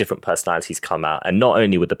see different personalities come out, and not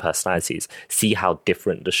only with the personalities, see how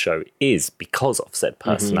different the show is because of said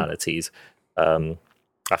personalities. I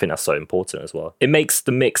think that's so important as well. It makes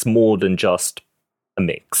the mix more than just a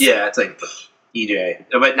mix. Yeah, it's DJ.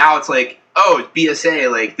 But now it's it's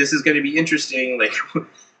BSA, this is going to be interesting.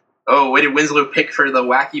 Oh, what did Winslow pick for the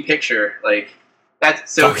wacky picture?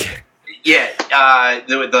 That's so... Okay. Yeah,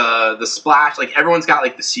 the splash, everyone's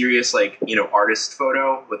got the serious artist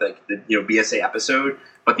photo with the BSA episode,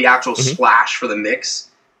 but the actual splash for the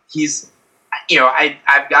mix, he's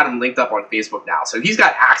I've got him linked up on Facebook now, so he's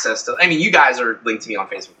got access to. I mean, you guys are linked to me on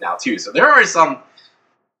Facebook now too, so there are some.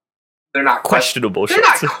 They're not questionable. They're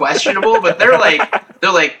not questionable, but they're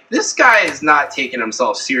this guy is not taking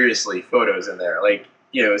himself seriously. Photos in there,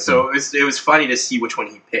 so it was funny to see which one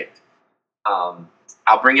he picked.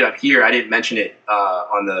 I'll bring it up here. I didn't mention it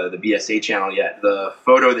on the BSA channel yet. The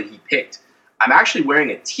photo that he picked, I'm actually wearing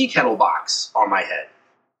a tea kettle box on my head.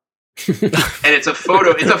 And it's a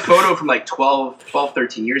photo from 12,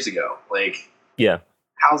 13 years ago. Yeah.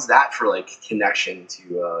 How's that for connection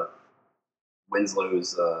to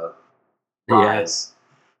Winslow's rise?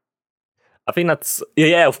 I think that's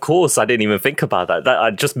yeah. Of course, I didn't even think about that.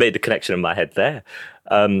 I just made the connection in my head there.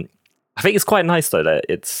 I think it's quite nice though that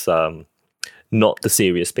it's not the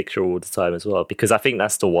serious picture all the time as well, because I think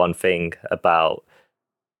that's the one thing about,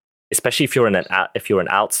 especially if you're an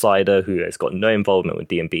outsider who has got no involvement with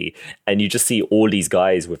D&B, and you just see all these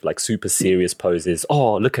guys with like super serious poses.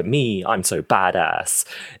 Oh, look at me, I'm so badass.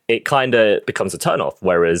 It kind of becomes a turnoff.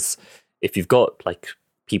 Whereas if you've got like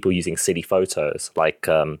people using silly photos, like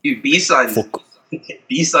dude, B-Sun's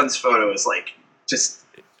photo is like just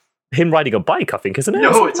him riding a bike, I think, isn't it?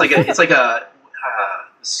 No, it's like a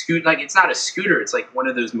scoot. Like it's not a scooter. It's like one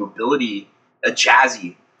of those mobility, a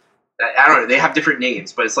jazzy. I don't know. They have different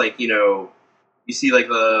names, but it's like, you see like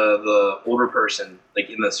the older person like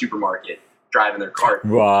in the supermarket driving their cart,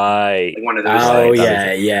 right? Like one of those. Oh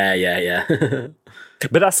things. yeah.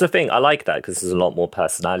 But that's the thing. I like that because there's a lot more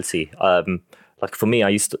personality. Like for me, I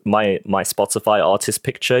used to, my Spotify artist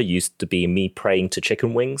picture used to be me praying to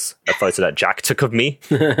chicken wings, a photo that Jack took of me.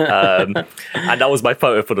 And that was my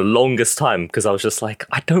photo for the longest time because I was just like,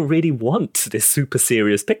 I don't really want this super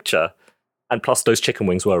serious picture. And plus those chicken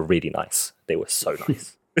wings were really nice. They were so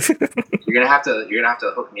nice. You're gonna have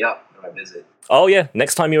to hook me up when I visit. Oh yeah,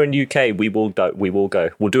 next time you're in the UK, we will go.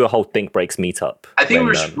 We'll do a whole Think Breaks meetup. I think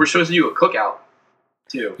we're supposed to do a cookout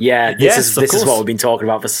too. Yeah, this is what we've been talking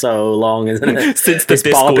about for so long, isn't it? Since the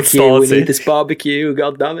Discord barbecue, started. we need this barbecue.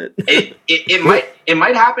 God damn it! It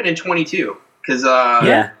might happen in 22 because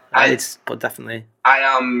but definitely.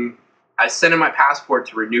 I sent in my passport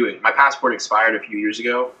to renew it. My passport expired a few years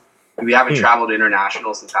ago. We haven't traveled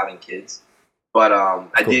international since having kids, but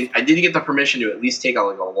cool. I did get the permission to at least take a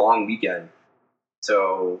long weekend.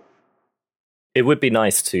 So it would be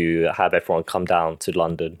nice to have everyone come down to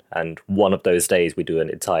London, and one of those days we do an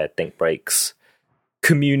entire Think Breaks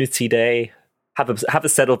community day. Have a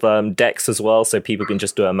set of decks as well, so people can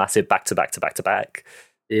just do a massive back to back.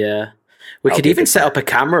 Yeah. We could even set up a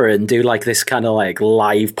camera and do like this kind of like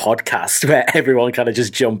live podcast where everyone kind of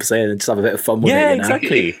just jumps in and just have a bit of fun with it. Yeah,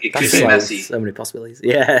 exactly. It could be messy. So many possibilities.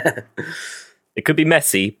 Yeah. It could be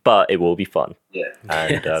messy, but it will be fun. Yeah.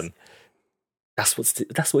 And that's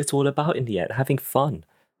what it's all about in the end, having fun.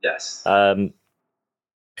 Yes.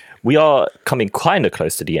 We are coming kind of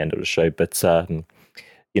close to the end of the show, but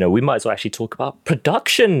we might as well actually talk about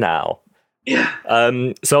production now. Yeah.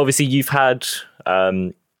 So obviously you've had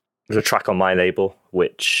the track on my label,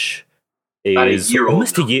 which is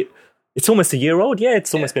almost a year. It's almost a year old. Yeah,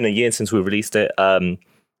 it's almost been a year since we released it. And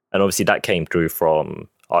obviously that came through from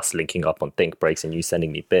us linking up on Think Breaks and you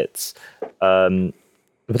sending me bits. But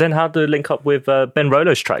then how did it link up with Ben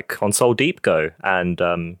Rolo's track on Soul Deep go? And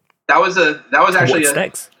that was actually what's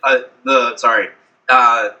next?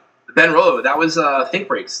 Ben Rolo. That was Think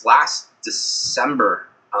Breaks last December.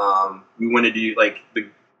 We wanted to do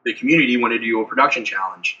the community wanted to do a production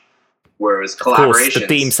challenge. Where it was collaborations. The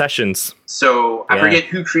theme sessions. So I forget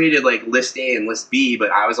who created like list A and list B,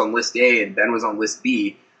 but I was on list A and Ben was on list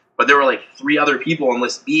B. But there were like 3 other people on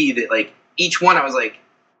list B that like each one I was like,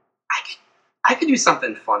 I could do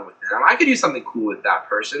something fun with them. I could do something cool with that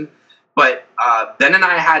person. But Ben and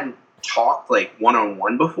I hadn't talked like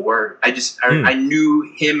one-on-one before. I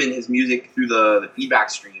knew him and his music through the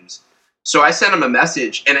feedback streams. So I sent him a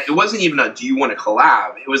message, and it wasn't even a "Do you want to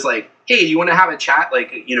collab?" It was like, "Hey, do you want to have a chat?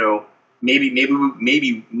 Like, maybe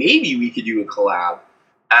we could do a collab."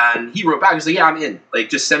 And he wrote back, he's like, "Yeah, I'm in. Like,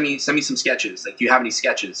 just send me some sketches. Like, do you have any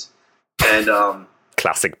sketches?" And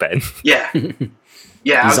classic Ben. Yeah,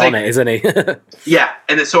 yeah, he's on it, isn't he? Yeah,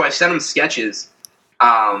 and then, so I sent him sketches.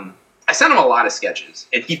 I sent him a lot of sketches,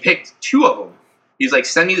 and he picked 2 of them. He's like,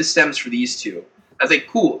 "Send me the stems for these 2." I was like,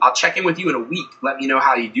 "Cool. I'll check in with you in a week. Let me know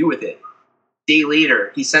how you do with it." Day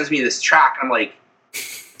later, he sends me this track. I'm like,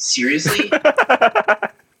 "Seriously?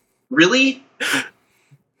 Really?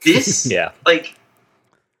 This?" Yeah. Like,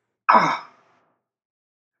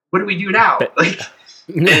 what do we do now? Like,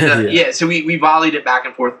 and so we volleyed it back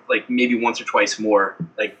and forth like maybe once or twice more,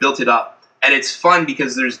 like built it up. And it's fun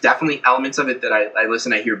because there's definitely elements of it that I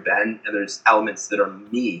listen, I hear Ben, and there's elements that are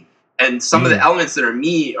me. And some of the elements that are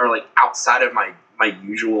me are like outside of my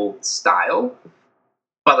usual style.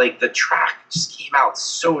 But like the track just came out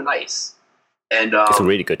so nice. And it's a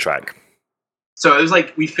really good track. So it was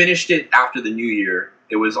like we finished it after the new year.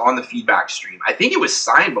 It was on the feedback stream. I think it was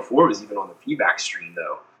signed before it was even on the feedback stream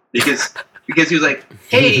though. Because he was like,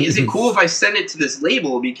 "Hey, is it cool if I send it to this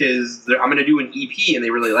label because I'm going to do an EP and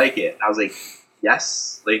they really like it?" And I was like,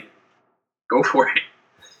 "Yes, like go for it."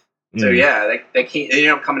 So yeah, that came, it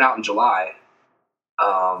ended up coming out in July.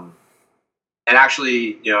 And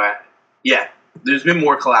actually, there's been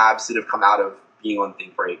more collabs that have come out of being on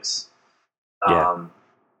Think Breaks.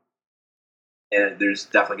 and there's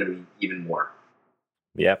definitely going to be even more.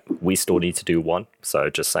 Yeah, we still need to do one. So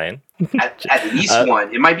just saying. At least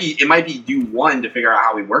one. It might be do one to figure out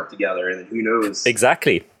how we work together, and then who knows?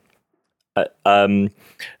 Exactly. But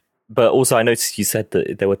also, I noticed you said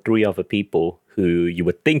that there were 3 other people who you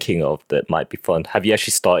were thinking of that might be fun. Have you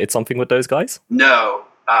actually started something with those guys? No.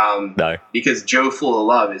 No. Because Joe Full of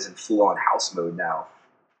Love is in full on house mode now.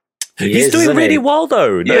 He's doing really well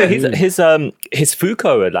though. No, Yeah. his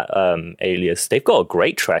Fuko alias, they've got a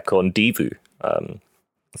great track on Divu.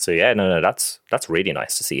 So yeah, no, that's really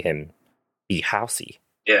nice to see him be housey.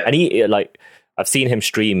 Yeah. And he I've seen him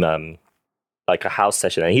stream like a house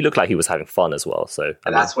session, and he looked like he was having fun as well. So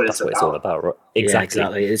and that's what it's all about, right? Exactly. Yeah,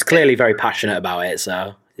 exactly. It's clearly very passionate about it.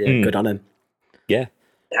 So yeah, good on him. Yeah.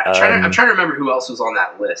 Yeah, I'm trying to remember who else was on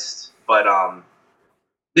that list, but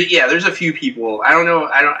yeah, there's a few people. I don't know.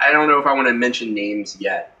 I don't know if I want to mention names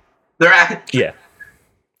yet. Yeah.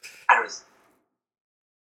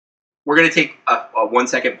 We're gonna take a 1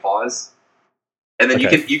 second pause, and then you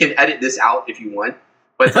can edit this out if you want.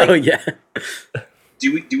 But like, Oh yeah.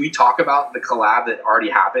 do we talk about the collab that already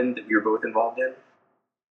happened that we were both involved in?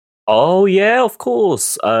 Oh yeah, of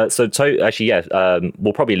course. We'll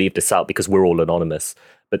probably leave this out because we're all anonymous.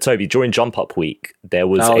 But Toby, during Jump Up Week, there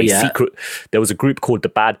was there was a group called the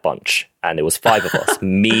Bad Bunch, and it was 5 of us.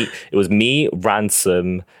 It was me,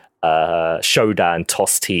 Ransom, Shodan,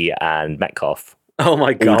 Tosti, and Metcalf. Oh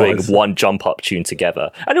my All god. doing one Jump Up tune together,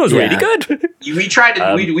 and it was really good. We tried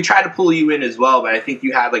to we tried to pull you in as well, but I think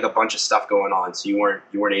you had like a bunch of stuff going on, so you weren't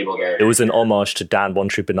able to. It was an homage to Dan One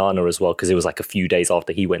True Banana as well, because it was like a few days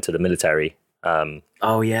after he went to the military.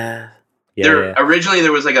 Oh yeah. Originally,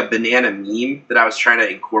 there was like a banana meme that I was trying to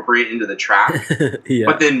incorporate into the track, Yeah.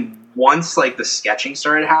 but then once like the sketching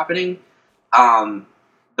started happening,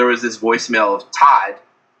 there was this voicemail of Todd,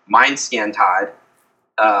 Mind Scan Todd.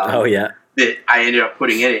 Oh yeah. That I ended up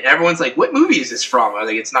putting in it. Everyone's like, "What movie is this from?" I was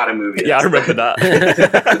like, "It's not a movie." Yeah, I remember that.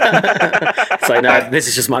 So no, this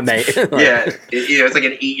is just my mate. Yeah, it's like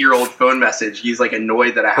an 8-year-old phone message. He's like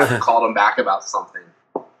annoyed that I haven't called him back about something.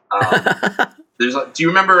 Do you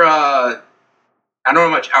remember? I don't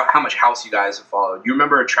know how much house you guys have followed. Do you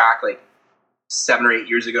remember a track like 7 or 8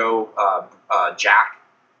 years ago? Jack.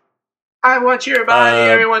 I want your body.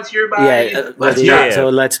 Everyone's your body. Yeah, let's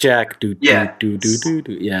Jack. Do. Yeah.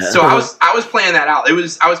 So I was playing that out. I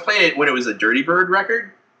was playing it when it was a Dirty Bird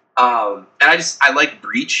record, and I liked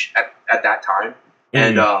Breach at that time.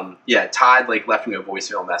 And Todd like left me a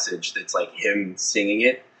voicemail message that's like him singing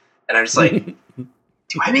it, and I'm just like,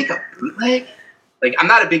 do I make a bootleg? Like, I'm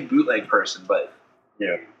not a big bootleg person, but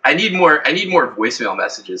I need more voicemail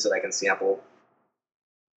messages that I can sample.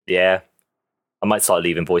 Yeah. I might start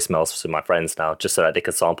leaving voicemails to my friends now, just so that they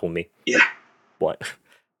can sample me. Yeah. What?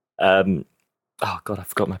 Oh god, I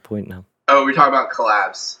forgot my point now. Oh, we're talking about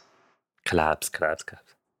collabs. Collabs.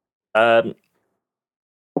 I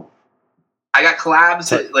got collabs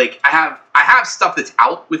that, like, I have stuff that's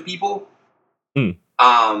out with people.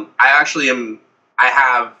 I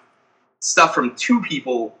have stuff from 2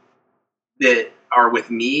 people that are with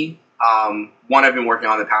me. One I've been working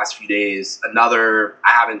on the past few days. Another I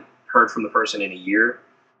haven't heard from the person in a year.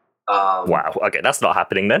 Wow. Okay, that's not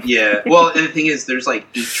happening then. Yeah. Well, and the thing is, there's like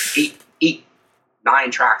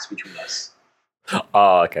 9 tracks between us.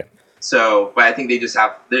 Oh, okay. So, but I think they just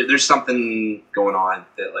have there's something going on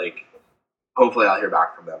that, like, hopefully I'll hear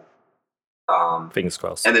back from them. Fingers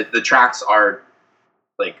crossed. And the tracks are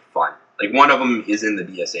like fun. Like, one of them is in the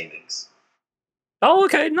BSA mix. Oh,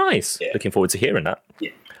 okay, nice. Yeah. Looking forward to hearing that.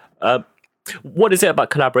 Yeah. What is it about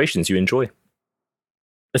collaborations you enjoy?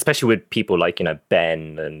 Especially with people like,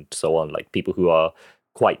 Ben and so on, like people who are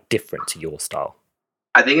quite different to your style.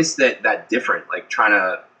 I think it's that different, like trying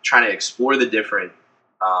to explore the different,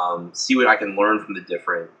 see what I can learn from the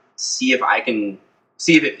different, see if I can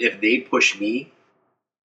see if they push me,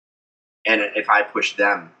 and if I push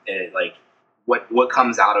them, and like what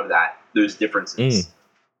comes out of those differences.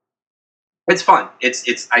 It's fun. I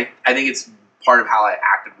think it's part of how I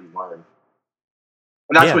actively learn.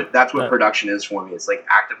 And that's what production is for me. It's like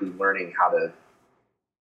actively learning how to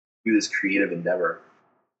do this creative endeavor.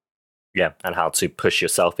 Yeah, and how to push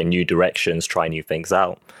yourself in new directions, try new things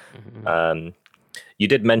out. Mm-hmm. You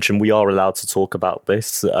did mention we are allowed to talk about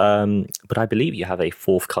this, but I believe you have a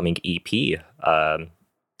forthcoming EP.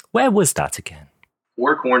 Where was that again?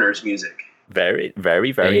 Four Corners Music. Very,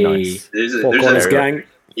 very, very nice. There's Four Corners gang.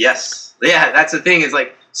 Yes. Yeah, that's the thing. Is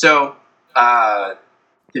like, so,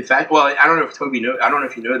 in fact, well, I don't know if Toby I don't know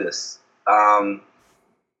if you know this.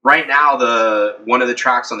 Right now, one of the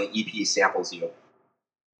tracks on the EP samples you.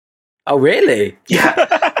 Oh, really?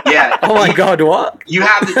 Yeah. Yeah. Oh my god, what? You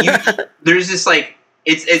have there's this like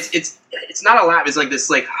it's not a lap. It's like this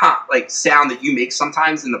like sound that you make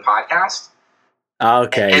sometimes in the podcast.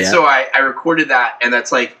 Okay. And so I recorded that, and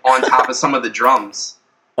that's like on top of some of the drums.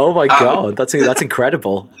 Oh my god, that's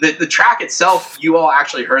incredible. The track itself, you all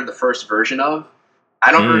actually heard the first version of.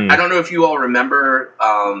 I don't know if you all remember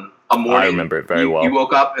a morning. I remember it very well. You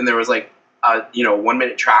woke up and there was like a 1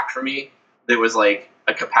 minute track for me that was like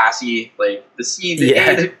a Capacity, like the C, the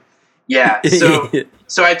A. Yeah.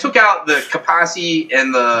 So I took out the Capacity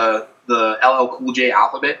and the LL Cool J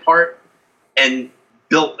alphabet part and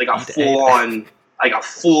built like a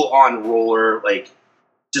full on roller, like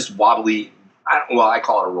just wobbly. I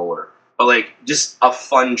call it a roller, but like just a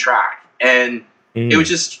fun track. And it was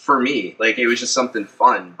just for me, like it was just something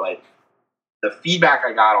fun. But the feedback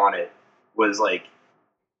I got on it was like,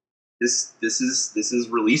 this is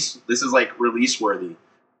release. This is like release worthy.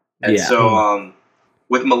 And so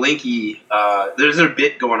with Malinky, there's a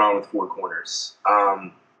bit going on with Four Corners.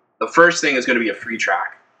 The first thing is going to be a free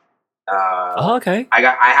track. Okay. I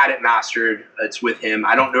had it mastered. It's with him.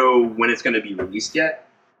 I don't know when it's going to be released yet.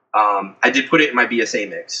 I did put it in my BSA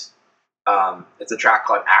mix. It's a track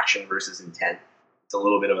called Action versus Intent. It's a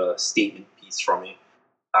little bit of a statement piece from me.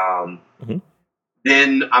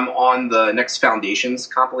 Then I'm on the next Foundations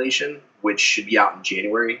compilation, which should be out in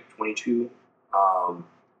January 22.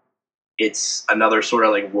 It's another sort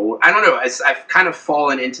of like roller. I don't know. I've kind of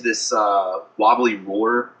fallen into this wobbly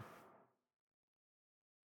roller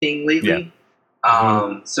thing lately.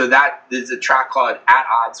 Yeah. So that there's a track called At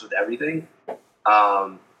Odds with Everything.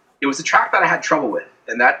 It was a track that I had trouble with,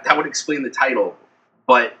 and that would explain the title.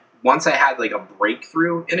 But once I had like a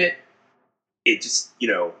breakthrough in it, it just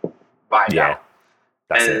vibed out.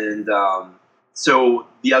 That's and so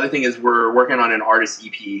the other thing is we're working on an artist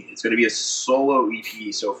EP. It's going to be a solo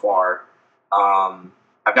EP so far.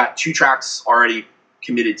 I've got 2 tracks already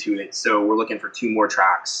committed to it, so we're looking for 2 more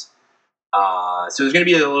tracks. So there's going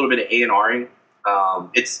to be a little bit of A&Ring.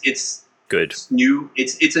 It's good. It's new.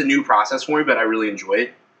 It's a new process for me, but I really enjoy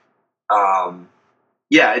it.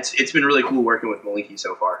 It's been really cool working with Malinky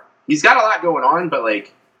so far. He's got a lot going on, but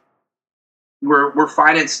like we're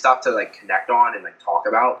finding stuff to like connect on and like talk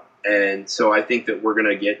about, and so I think that we're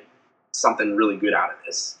gonna get something really good out of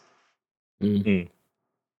this. Mm-hmm.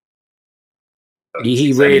 So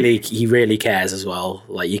he really cares as well.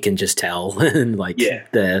 Like you can just tell, and like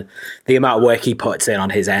the amount of work he puts in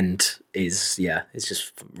on his end is it's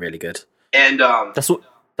just really good. And that's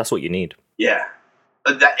what you need. Yeah.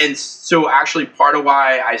 And so actually part of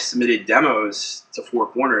why I submitted demos to Four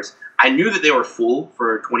Corners, I knew that they were full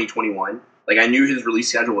for 2021. Like I knew his release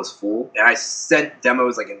schedule was full, and I sent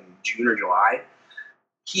demos like in June or July.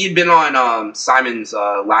 He had been on Simon's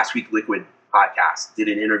Last Week Liquid podcast, did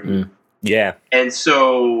an interview. Yeah. And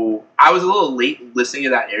so I was a little late listening to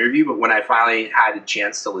that interview, but when I finally had a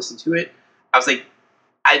chance to listen to it, I was like,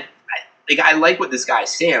 I like what this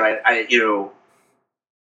guy's saying.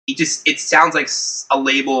 It sounds like a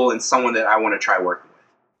label and someone that I want to try working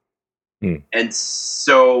with. And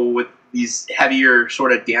so with these heavier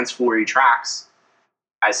sort of dance floory tracks,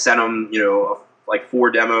 I sent him, like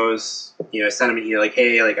 4 demos. I sent him like,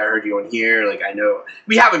 hey, like I heard you on here. Like I know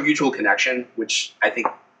we have a mutual connection, which I think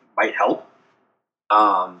might help.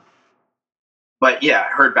 But yeah, I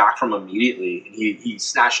heard back from him immediately, and he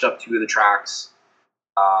snatched up 2 of the tracks.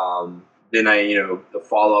 Then I, the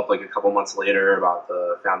follow up like a couple months later about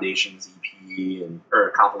the Foundations EP or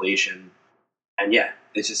compilation, and yeah,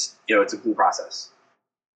 it's just it's a cool process,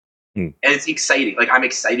 and it's exciting. Like I'm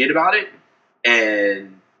excited about it,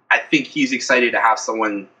 and I think he's excited to have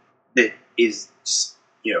someone that is just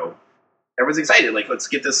everyone's excited. Like let's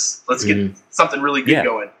get something really good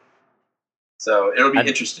going. So it'll be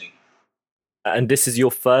interesting. And this is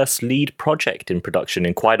your first lead project in production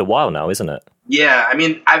in quite a while now, isn't it? Yeah, I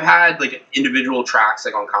mean, I've had like individual tracks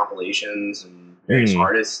like on compilations and various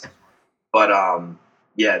artists, but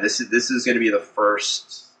this is going to be the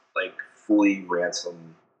first like fully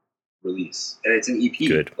Ransom release, and it's an EP.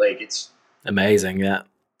 Good. Like it's amazing. Yeah,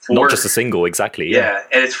 not just a single, exactly. Yeah,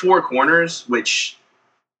 and it's Four Corners, which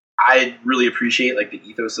I really appreciate. Like the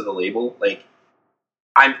ethos of the label. Like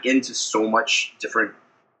I'm into so much different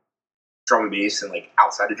drum and bass and like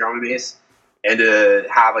outside of drum and bass, and to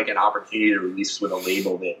have like an opportunity to release with a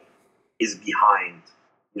label that is behind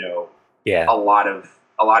a lot of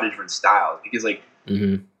different styles, because like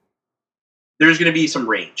there's going to be some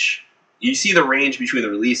range. You see the range between the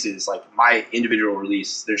releases. Like my individual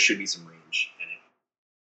release, there should be some range in it,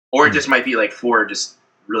 or it just might be like 4 just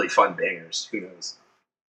really fun bangers. Who knows?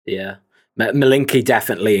 Yeah, Malinky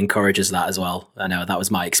definitely encourages that as well. I know that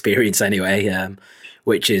was my experience anyway,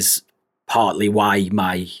 which is partly why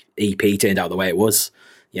my EP turned out the way it was.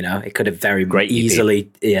 You know, it could have very easily,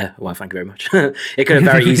 yeah. Well, thank you very much. It could have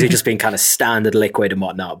very easily just been kind of standard Liquid and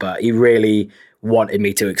whatnot, but he really wanted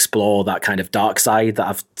me to explore that kind of dark side that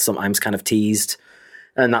I've sometimes kind of teased,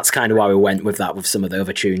 and that's kind of why we went with that with some of the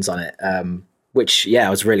other tunes on it. Which, yeah, I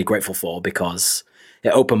was really grateful for because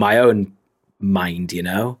it opened my own mind, you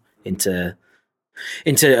know, into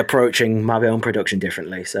approaching my own production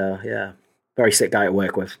differently. So yeah, very sick guy to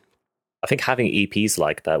work with. I think having EPs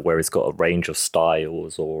like that, where it's got a range of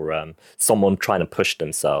styles or someone trying to push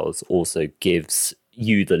themselves, also gives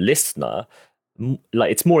you, the listener,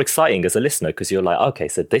 like it's more exciting as a listener because you're like, okay,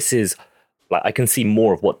 so this is like I can see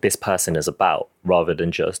more of what this person is about rather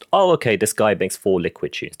than just, oh, okay, this guy makes 4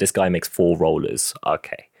 Liquid tunes, this guy makes 4 rollers,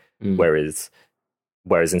 okay. Whereas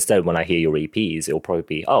instead, when I hear your EPs, it'll probably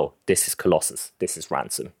be, oh, this is Colossus, this is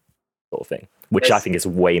Ransom, sort of thing, which I think is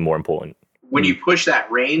way more important. When you push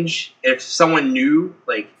that range, if someone knew,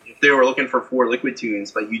 like if they were looking for 4 Liquid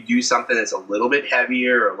tunes, but you do something that's a little bit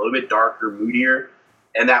heavier, or a little bit darker, moodier,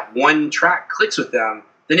 and that one track clicks with them,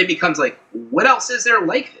 then it becomes like, what else is there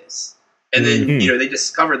like this? And then, they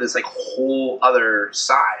discover this like whole other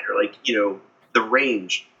side, or like, the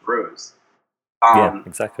range grows. Yeah,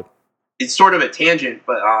 exactly. It's sort of a tangent,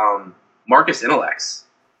 but Marcus Intellects,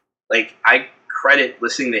 like I credit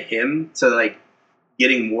listening to him to like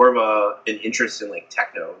getting more of an interest in like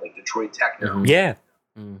techno, like Detroit techno. Yeah.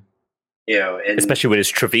 And especially with his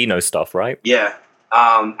Trevino stuff, right? Yeah.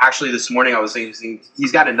 Actually, this morning I was thinking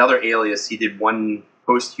he's got another alias. He did one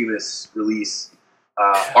posthumous release,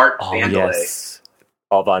 Art Vandelay. Yes.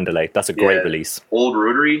 Art Vandelay. That's a great release. Old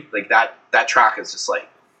Rotary, like that track is just like,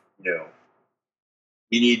 you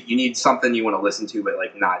need something you want to listen to, but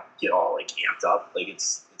like not get all like amped up. Like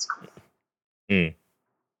it's cool.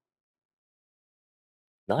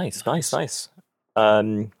 Nice. That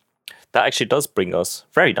actually does bring us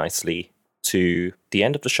very nicely to the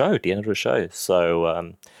end of the show.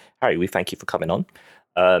 So, Harry, we thank you for coming on.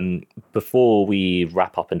 Before we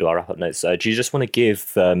wrap up and do our wrap-up notes, do you just want to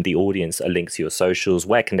give the audience a link to your socials?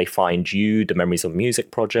 Where can they find you, the Memories of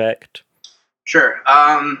Music project? Sure.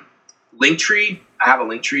 Linktree. I have a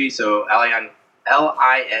Linktree, so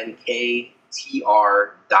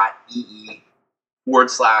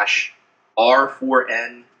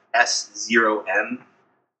linktr.ee/R4NS0M.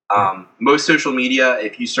 Most social media,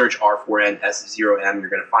 if you search R4NS0M, you're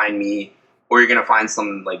going to find me, or you're going to find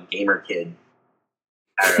some like gamer kid.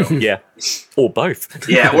 I don't know. Yeah, or both.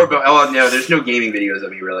 Yeah, or both. Oh no, there's no gaming videos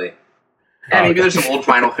of me really. And maybe there's some old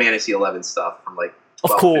Final Fantasy 11 stuff from like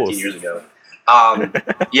 12, 15 years ago.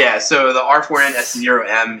 Yeah, so the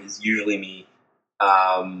R4NS0M is usually me.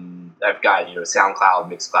 I've got SoundCloud,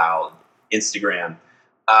 Mixcloud, Instagram.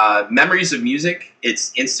 Memories of Music,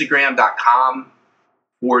 it's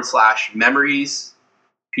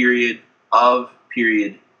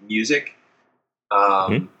Instagram.com/memories_of_music.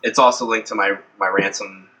 It's also linked to my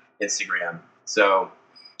Ransom Instagram. So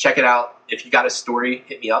check it out. If you got a story,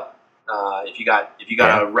 hit me up. If you got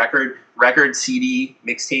a record, CD,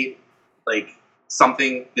 mixtape, like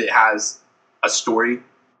something that has a story,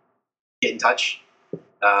 get in touch.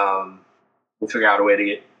 We'll figure out a way to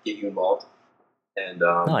get you involved. And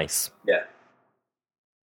nice. Yeah.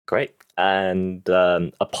 Great. And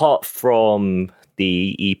apart from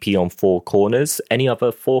the EP on Four Corners, any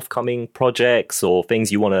other forthcoming projects or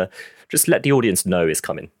things you want to just let the audience know is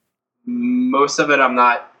coming? Most of it I'm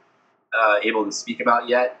not able to speak about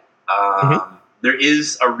yet. There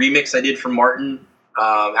is a remix I did for Martin.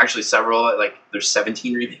 Actually, several. Like, there's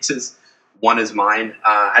 17 remixes. One is mine.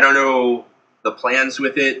 I don't know the plans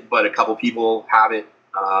with it, but a couple people have it.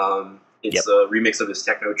 It's a remix of his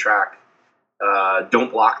techno track.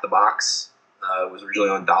 Don't Block the Box was originally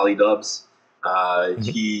on Dolly Dubs.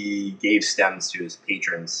 He gave stems to his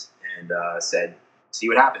patrons and said, see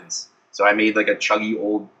what happens. So I made like a chuggy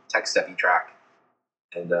old tech steppy track.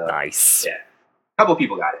 And nice. Yeah. A couple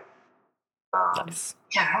people got it. Nice.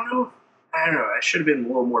 Yeah, I don't know. I should have been a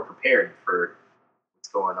little more prepared for what's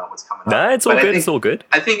going on, what's coming up. No, it's all good. It's all good.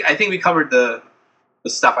 I think we covered the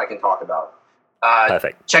stuff I can talk about.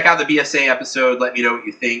 Perfect. Check out the BSA episode. Let me know what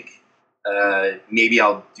you think. Maybe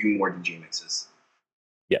I'll do more DJ mixes.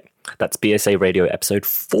 Yeah, that's BSA Radio episode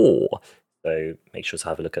 4. So make sure to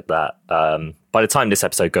have a look at that. By the time this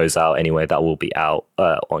episode goes out anyway, that will be out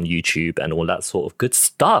on YouTube and all that sort of good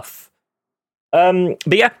stuff. But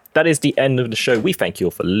yeah, that is the end of the show. We thank you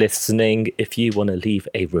all for listening. If you want to leave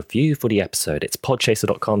a review for the episode, it's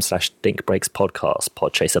podchaser.com/thinkbreakspodcast,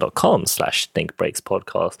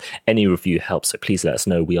 podchaser.com/thinkbreakspodcast. Any review helps, so please let us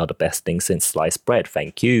know. We are the best thing since sliced bread.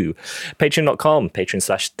 Thank you. Patreon.com,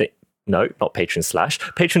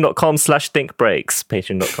 patreon.com/thinkbreaks,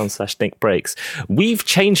 patreon.com/thinkbreaks. We've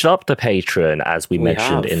changed up the Patreon, as we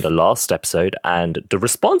mentioned in the last episode, and the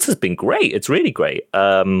response has been great. It's really great.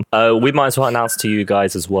 We might as well announce to you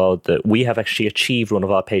guys as well that we have actually achieved one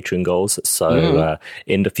of our Patreon goals. So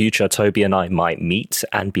in the future, Toby and I might meet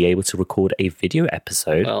and be able to record a video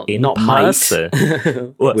episode in person.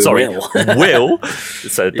 Will.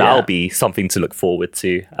 So that'll be something to look forward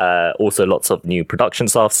to. Also, lots of new production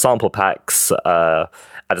stuff, sample packs. At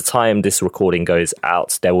the time this recording goes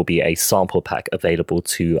out, there will be a sample pack available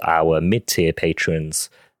to our mid-tier patrons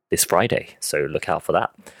this Friday, so look out for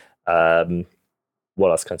that.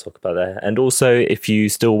 What else can I talk about there? And also, if you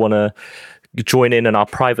still want to join in our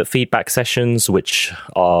private feedback sessions, which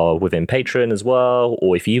are within Patreon as well,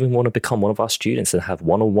 or if you even want to become one of our students and have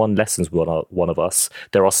one-on-one lessons with one of us,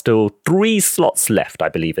 there are still 3 slots left, I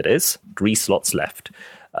believe it is. 3 slots left.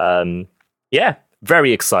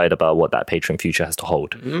 Very excited about what that Patreon future has to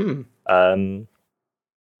hold.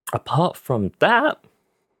 Apart from that,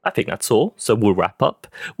 I think that's all. So we'll wrap up.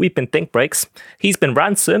 We've been Think Breaks. He's been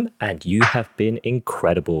Ransom, and you have been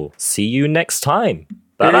incredible. See you next time.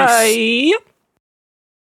 Bye-bye.